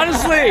 but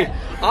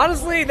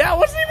honestly, that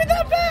wasn't even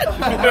that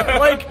bad.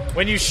 Like,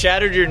 when you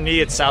shattered your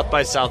knee at South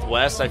by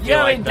Southwest, I feel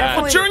like that.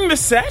 definitely. During the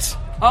set?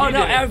 Oh,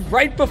 no,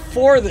 right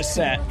before the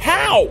set.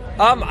 How?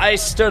 I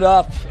stood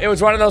up. It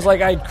was one of those,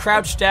 like, I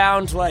crouched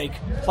down to, like,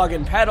 plug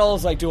in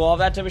pedals, like, do all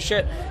that type of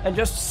shit, and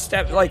just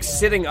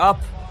sitting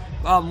up.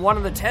 One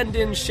of the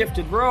tendons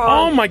shifted wrong.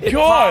 Oh my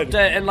God! Popped,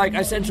 and like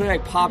essentially, I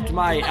popped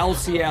my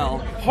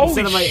LCL Holy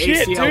instead of my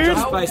shit, ACL dude.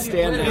 just by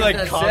standing.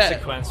 Like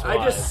consequence-wise.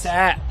 I just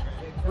sat.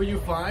 Were you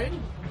fine?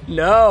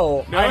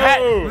 No. I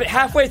had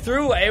halfway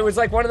through. It was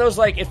like one of those,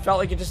 like, it felt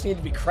like it just needed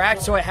to be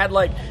cracked. So I had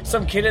like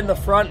some kid in the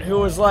front who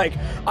was like,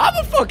 "I'm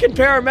a fucking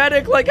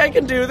paramedic. Like, I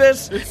can do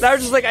this." And I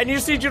was just like, "I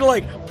just need you to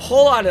like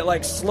pull on it,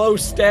 like slow,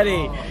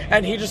 steady."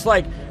 And he just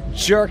like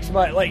jerked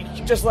my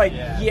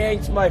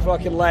yanked my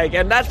fucking leg,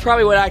 and that's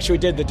probably what actually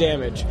did the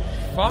damage.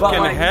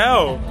 Fucking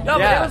hell! No,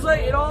 but it was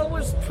like it all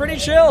was pretty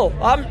chill.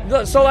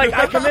 So like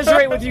I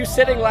commiserate with you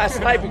sitting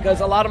last night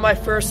because a lot of my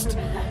first,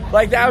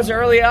 like, that was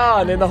early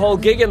on in the whole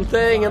gigging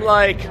thing, and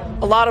like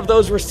a lot of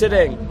those were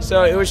sitting,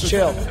 so it was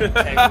chill.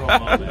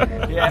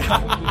 Yeah.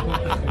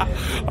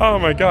 Oh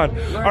my God!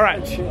 All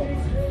right.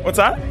 What's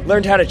that?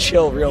 Learned how to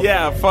chill real.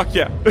 Yeah. Fuck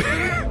yeah.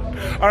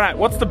 All right.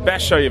 What's the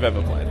best show you've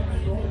ever played?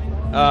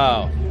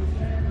 Oh.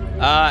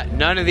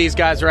 None of these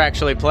guys were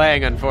actually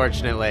playing,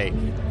 unfortunately.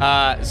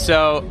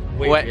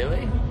 Wait,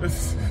 really?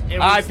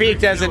 I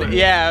peaked as an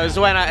it was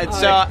when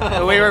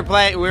we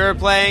were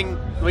playing.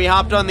 We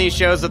hopped on these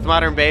shows with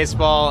Modern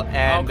Baseball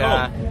and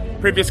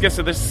previous guest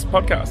of this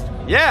podcast.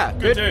 Yeah,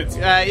 good dudes.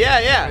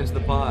 Yeah. Friends of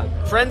the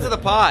pod. Friends of the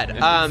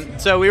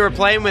pod. So we were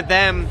playing with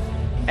them.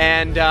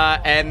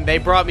 And they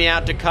brought me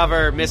out to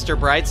cover Mr.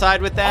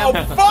 Brightside with them.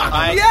 Oh,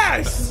 fuck,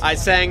 yes! I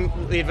sang,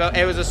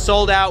 it was a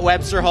sold-out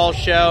Webster Hall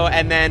show,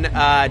 and then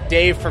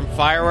Dave from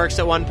Fireworks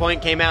at one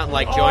point came out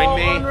and, joined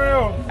me.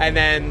 Unreal. And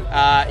then,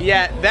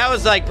 that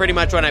was, pretty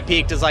much when I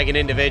peaked as, an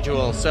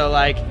individual. So,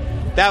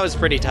 that was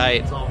pretty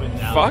tight.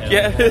 Fuck,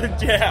 yeah.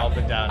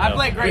 Yeah. I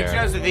played great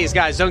shows with these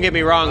guys, don't get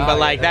me wrong, but,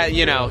 that,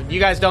 you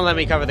guys don't let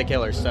me cover the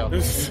Killers, so.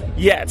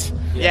 Yet.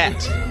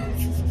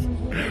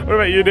 What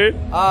about you, dude?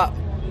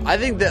 I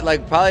think that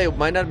probably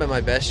might not have been my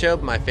best show,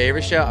 but my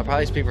favorite show, I'll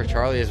probably speak for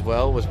Charlie as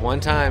well, was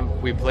one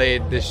time we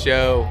played this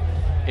show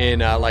in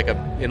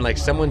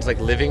someone's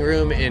living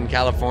room in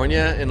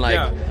California and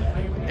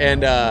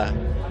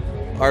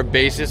our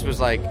bassist was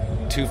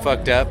too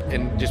fucked up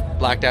and just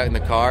blacked out in the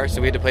car,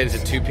 so we had to play this a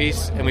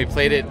 2-piece, and we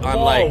played it on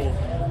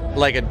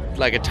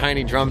a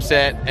tiny drum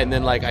set, and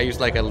then I used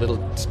a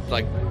little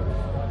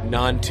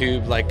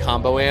non-tube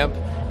combo amp,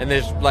 and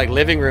this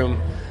living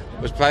room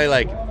was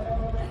probably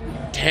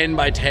 10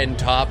 by 10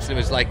 tops, and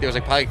it was there was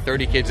probably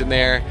 30 kids in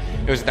there.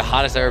 It was the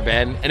hottest I've ever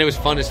been, and it was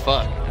fun as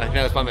fuck. And I think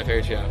that was probably my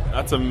favorite show.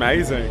 That's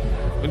amazing.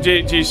 Do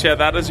you share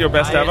that as your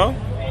best ever?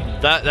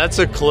 That's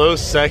a close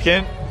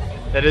second.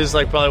 That is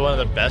probably one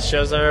of the best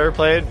shows I've ever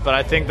played. But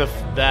I think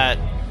that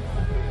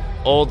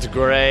Old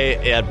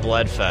Gray at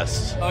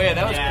Bloodfest. Oh yeah,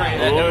 that was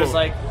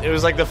great. It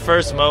was the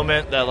first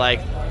moment that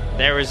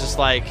there was just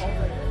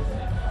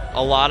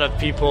a lot of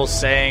people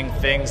saying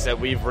things that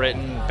we've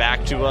written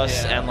back to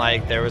us, and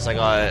there was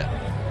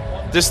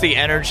just the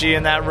energy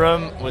in that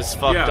room was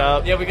fucked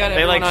up. Yeah, we got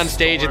everyone on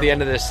stage at the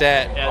end of the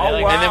set. Wow.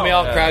 And then we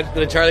all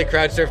Charlie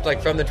crowd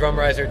surfed from the drum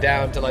riser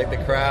down to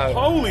the crowd.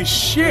 Holy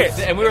shit!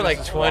 And we were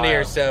 20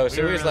 or so it was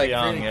really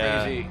young,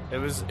 crazy. It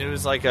was it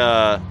was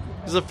the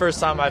first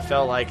time I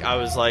felt I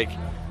was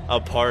a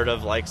part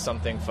of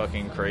something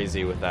fucking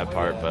crazy with that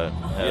part, but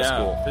it was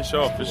cool.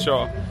 For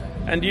sure.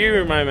 And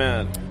you, my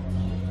man?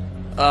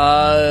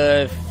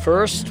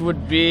 First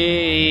would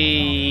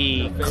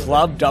be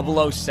Club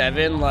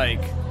 007,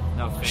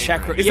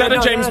 Czech. Is that a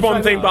James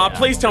Bond themed bar?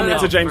 Please tell me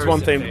it's a James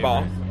Bond themed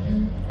bar.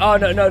 Oh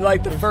no,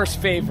 the first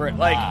favorite.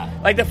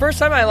 The first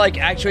time I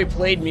actually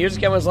played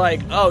music and was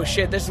oh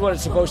shit, this is what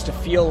it's supposed to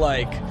feel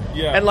like.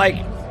 Yeah. And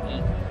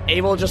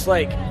able to just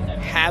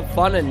have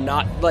fun and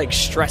not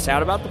stress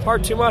out about the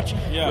part too much.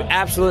 Yeah.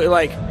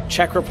 Absolutely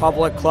Czech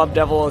Republic, Club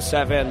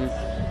 007,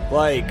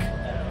 we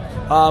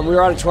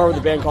were on a tour with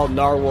a band called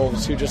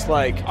Narwolves, who just cool,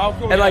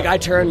 and I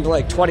turned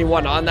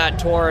 21 on that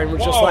tour, and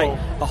was just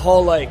a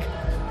whole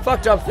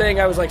fucked up thing.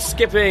 I was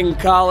skipping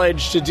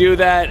college to do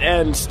that,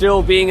 and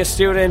still being a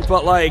student,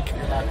 but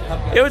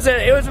it was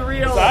a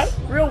real His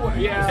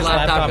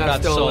laptop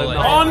got stolen.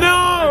 Oh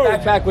no! My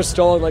backpack was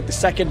stolen the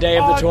second day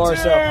of the tour,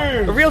 dude. so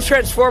a real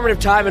transformative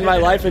time in my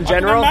life in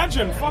general. I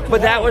can imagine.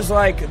 But that was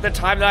the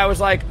time that I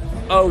was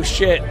oh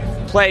shit,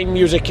 playing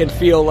music can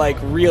feel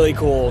really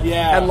cool.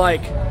 Yeah. And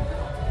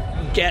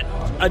get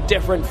a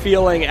different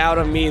feeling out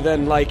of me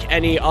than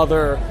any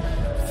other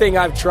thing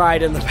I've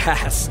tried in the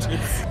past.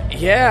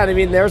 Yeah, and I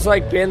mean there's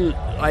been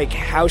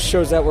house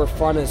shows that were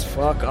fun as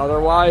fuck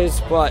otherwise,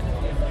 but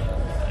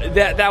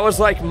that was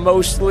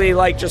mostly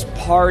just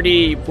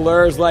party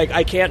blurs.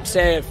 I can't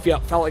say it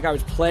felt like I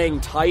was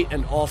playing tight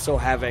and also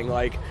having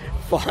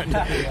fun.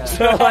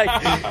 So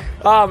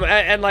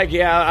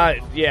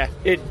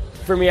it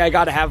for me, I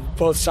got to have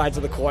both sides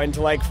of the coin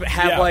to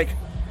have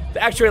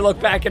actually look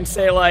back and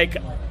say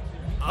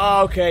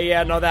oh, okay,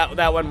 yeah, no,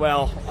 that went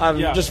well. I'm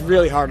just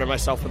really hard on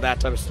myself with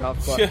that type of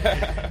stuff. But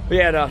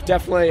yeah, no,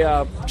 definitely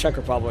Czech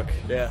Republic.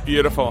 Yeah.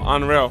 Beautiful.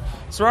 Unreal.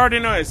 Sorority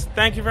Noise,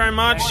 thank you very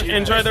much.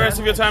 Enjoy the rest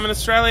of your time in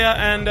Australia,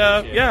 and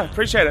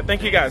appreciate it.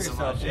 Thank you guys.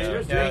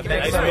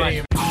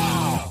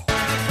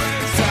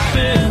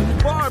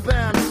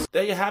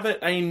 There you have it,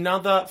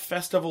 another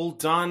festival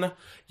done.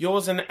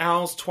 Yours and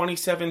Ours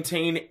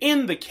 2017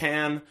 in the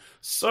can.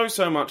 So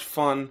much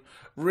fun.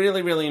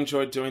 Really, really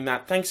enjoyed doing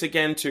that. Thanks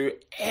again to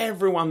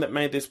everyone that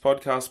made this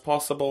podcast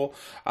possible,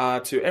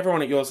 to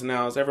everyone at Yours and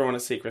Ours, everyone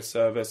at Secret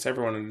Service,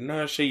 everyone at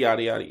Inertia,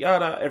 yada, yada,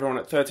 yada, everyone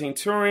at 13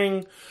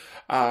 Touring,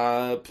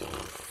 all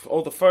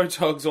the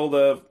photogs, all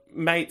the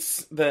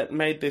mates that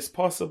made this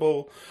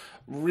possible.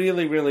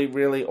 Really, really,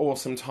 really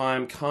awesome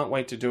time. Can't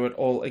wait to do it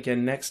all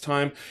again next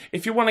time.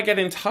 If you want to get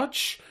in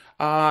touch,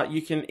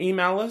 you can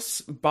email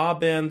us,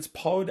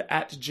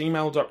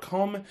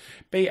 barbandspod@gmail.com,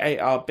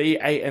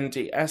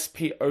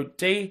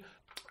 BARBANDSPOD.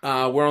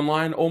 We're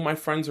online. All my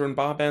friends are in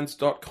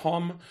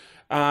barbands.com.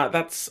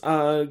 That's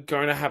going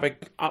to have an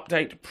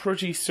update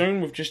pretty soon.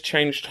 We've just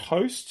changed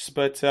hosts,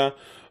 but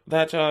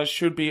that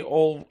should be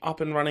all up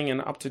and running and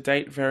up to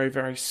date very,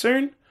 very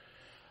soon.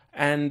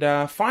 And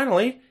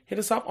finally, hit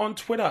us up on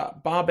Twitter,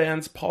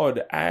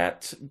 barbandspod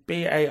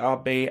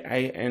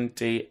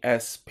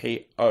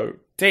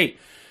 @BARBANDSPOD.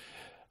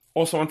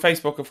 Also on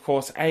Facebook, of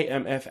course,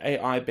 AMFAIBBPOD,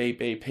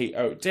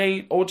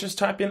 or just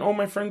type in All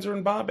My Friends Are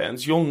in Bar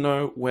Bands. You'll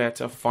know where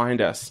to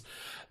find us.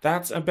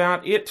 That's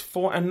about it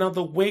for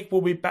another week. We'll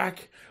be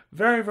back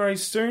very, very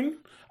soon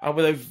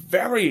with a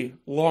very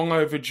long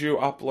overdue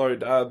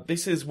upload.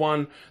 This is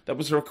one that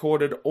was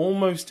recorded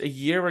almost a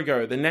year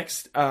ago. The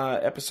next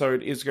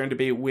episode is going to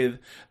be with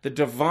the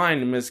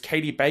divine Ms.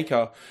 Katie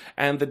Baker.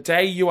 And the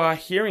day you are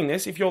hearing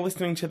this, if you're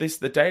listening to this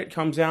the day it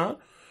comes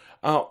out,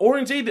 or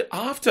indeed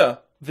after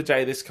the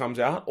day this comes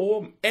out,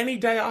 or any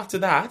day after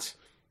that,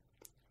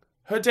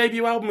 her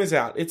debut album is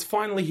out. It's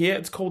finally here.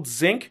 It's called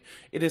Zinc.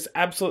 It is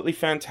absolutely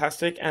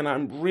fantastic, and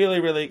I'm really,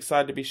 really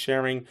excited to be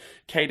sharing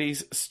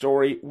Katie's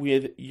story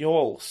with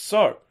y'all.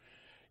 So,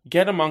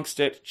 get amongst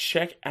it.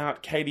 Check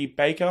out Katie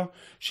Baker.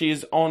 She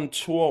is on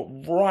tour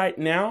right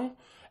now,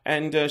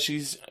 and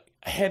she's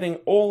heading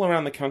all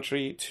around the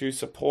country to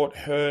support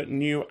her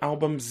new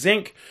album,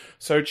 Zinc.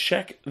 So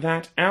check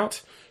that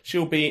out.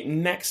 She'll be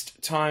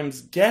next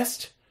time's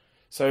guest.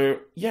 So,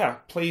 yeah,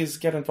 please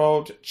get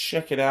involved,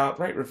 check it out,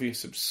 rate, review,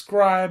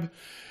 subscribe,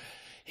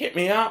 hit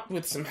me up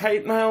with some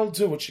hate mail,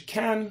 do what you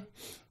can.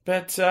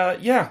 But,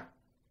 yeah,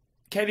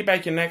 Katie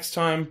Baker next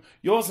time,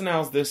 yours and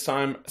ours this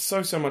time.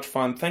 So much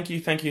fun. Thank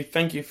you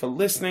for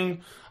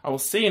listening. I will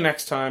see you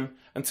next time.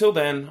 Until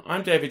then,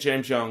 I'm David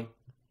James Young,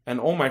 and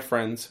all my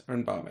friends are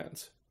in bar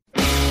bands.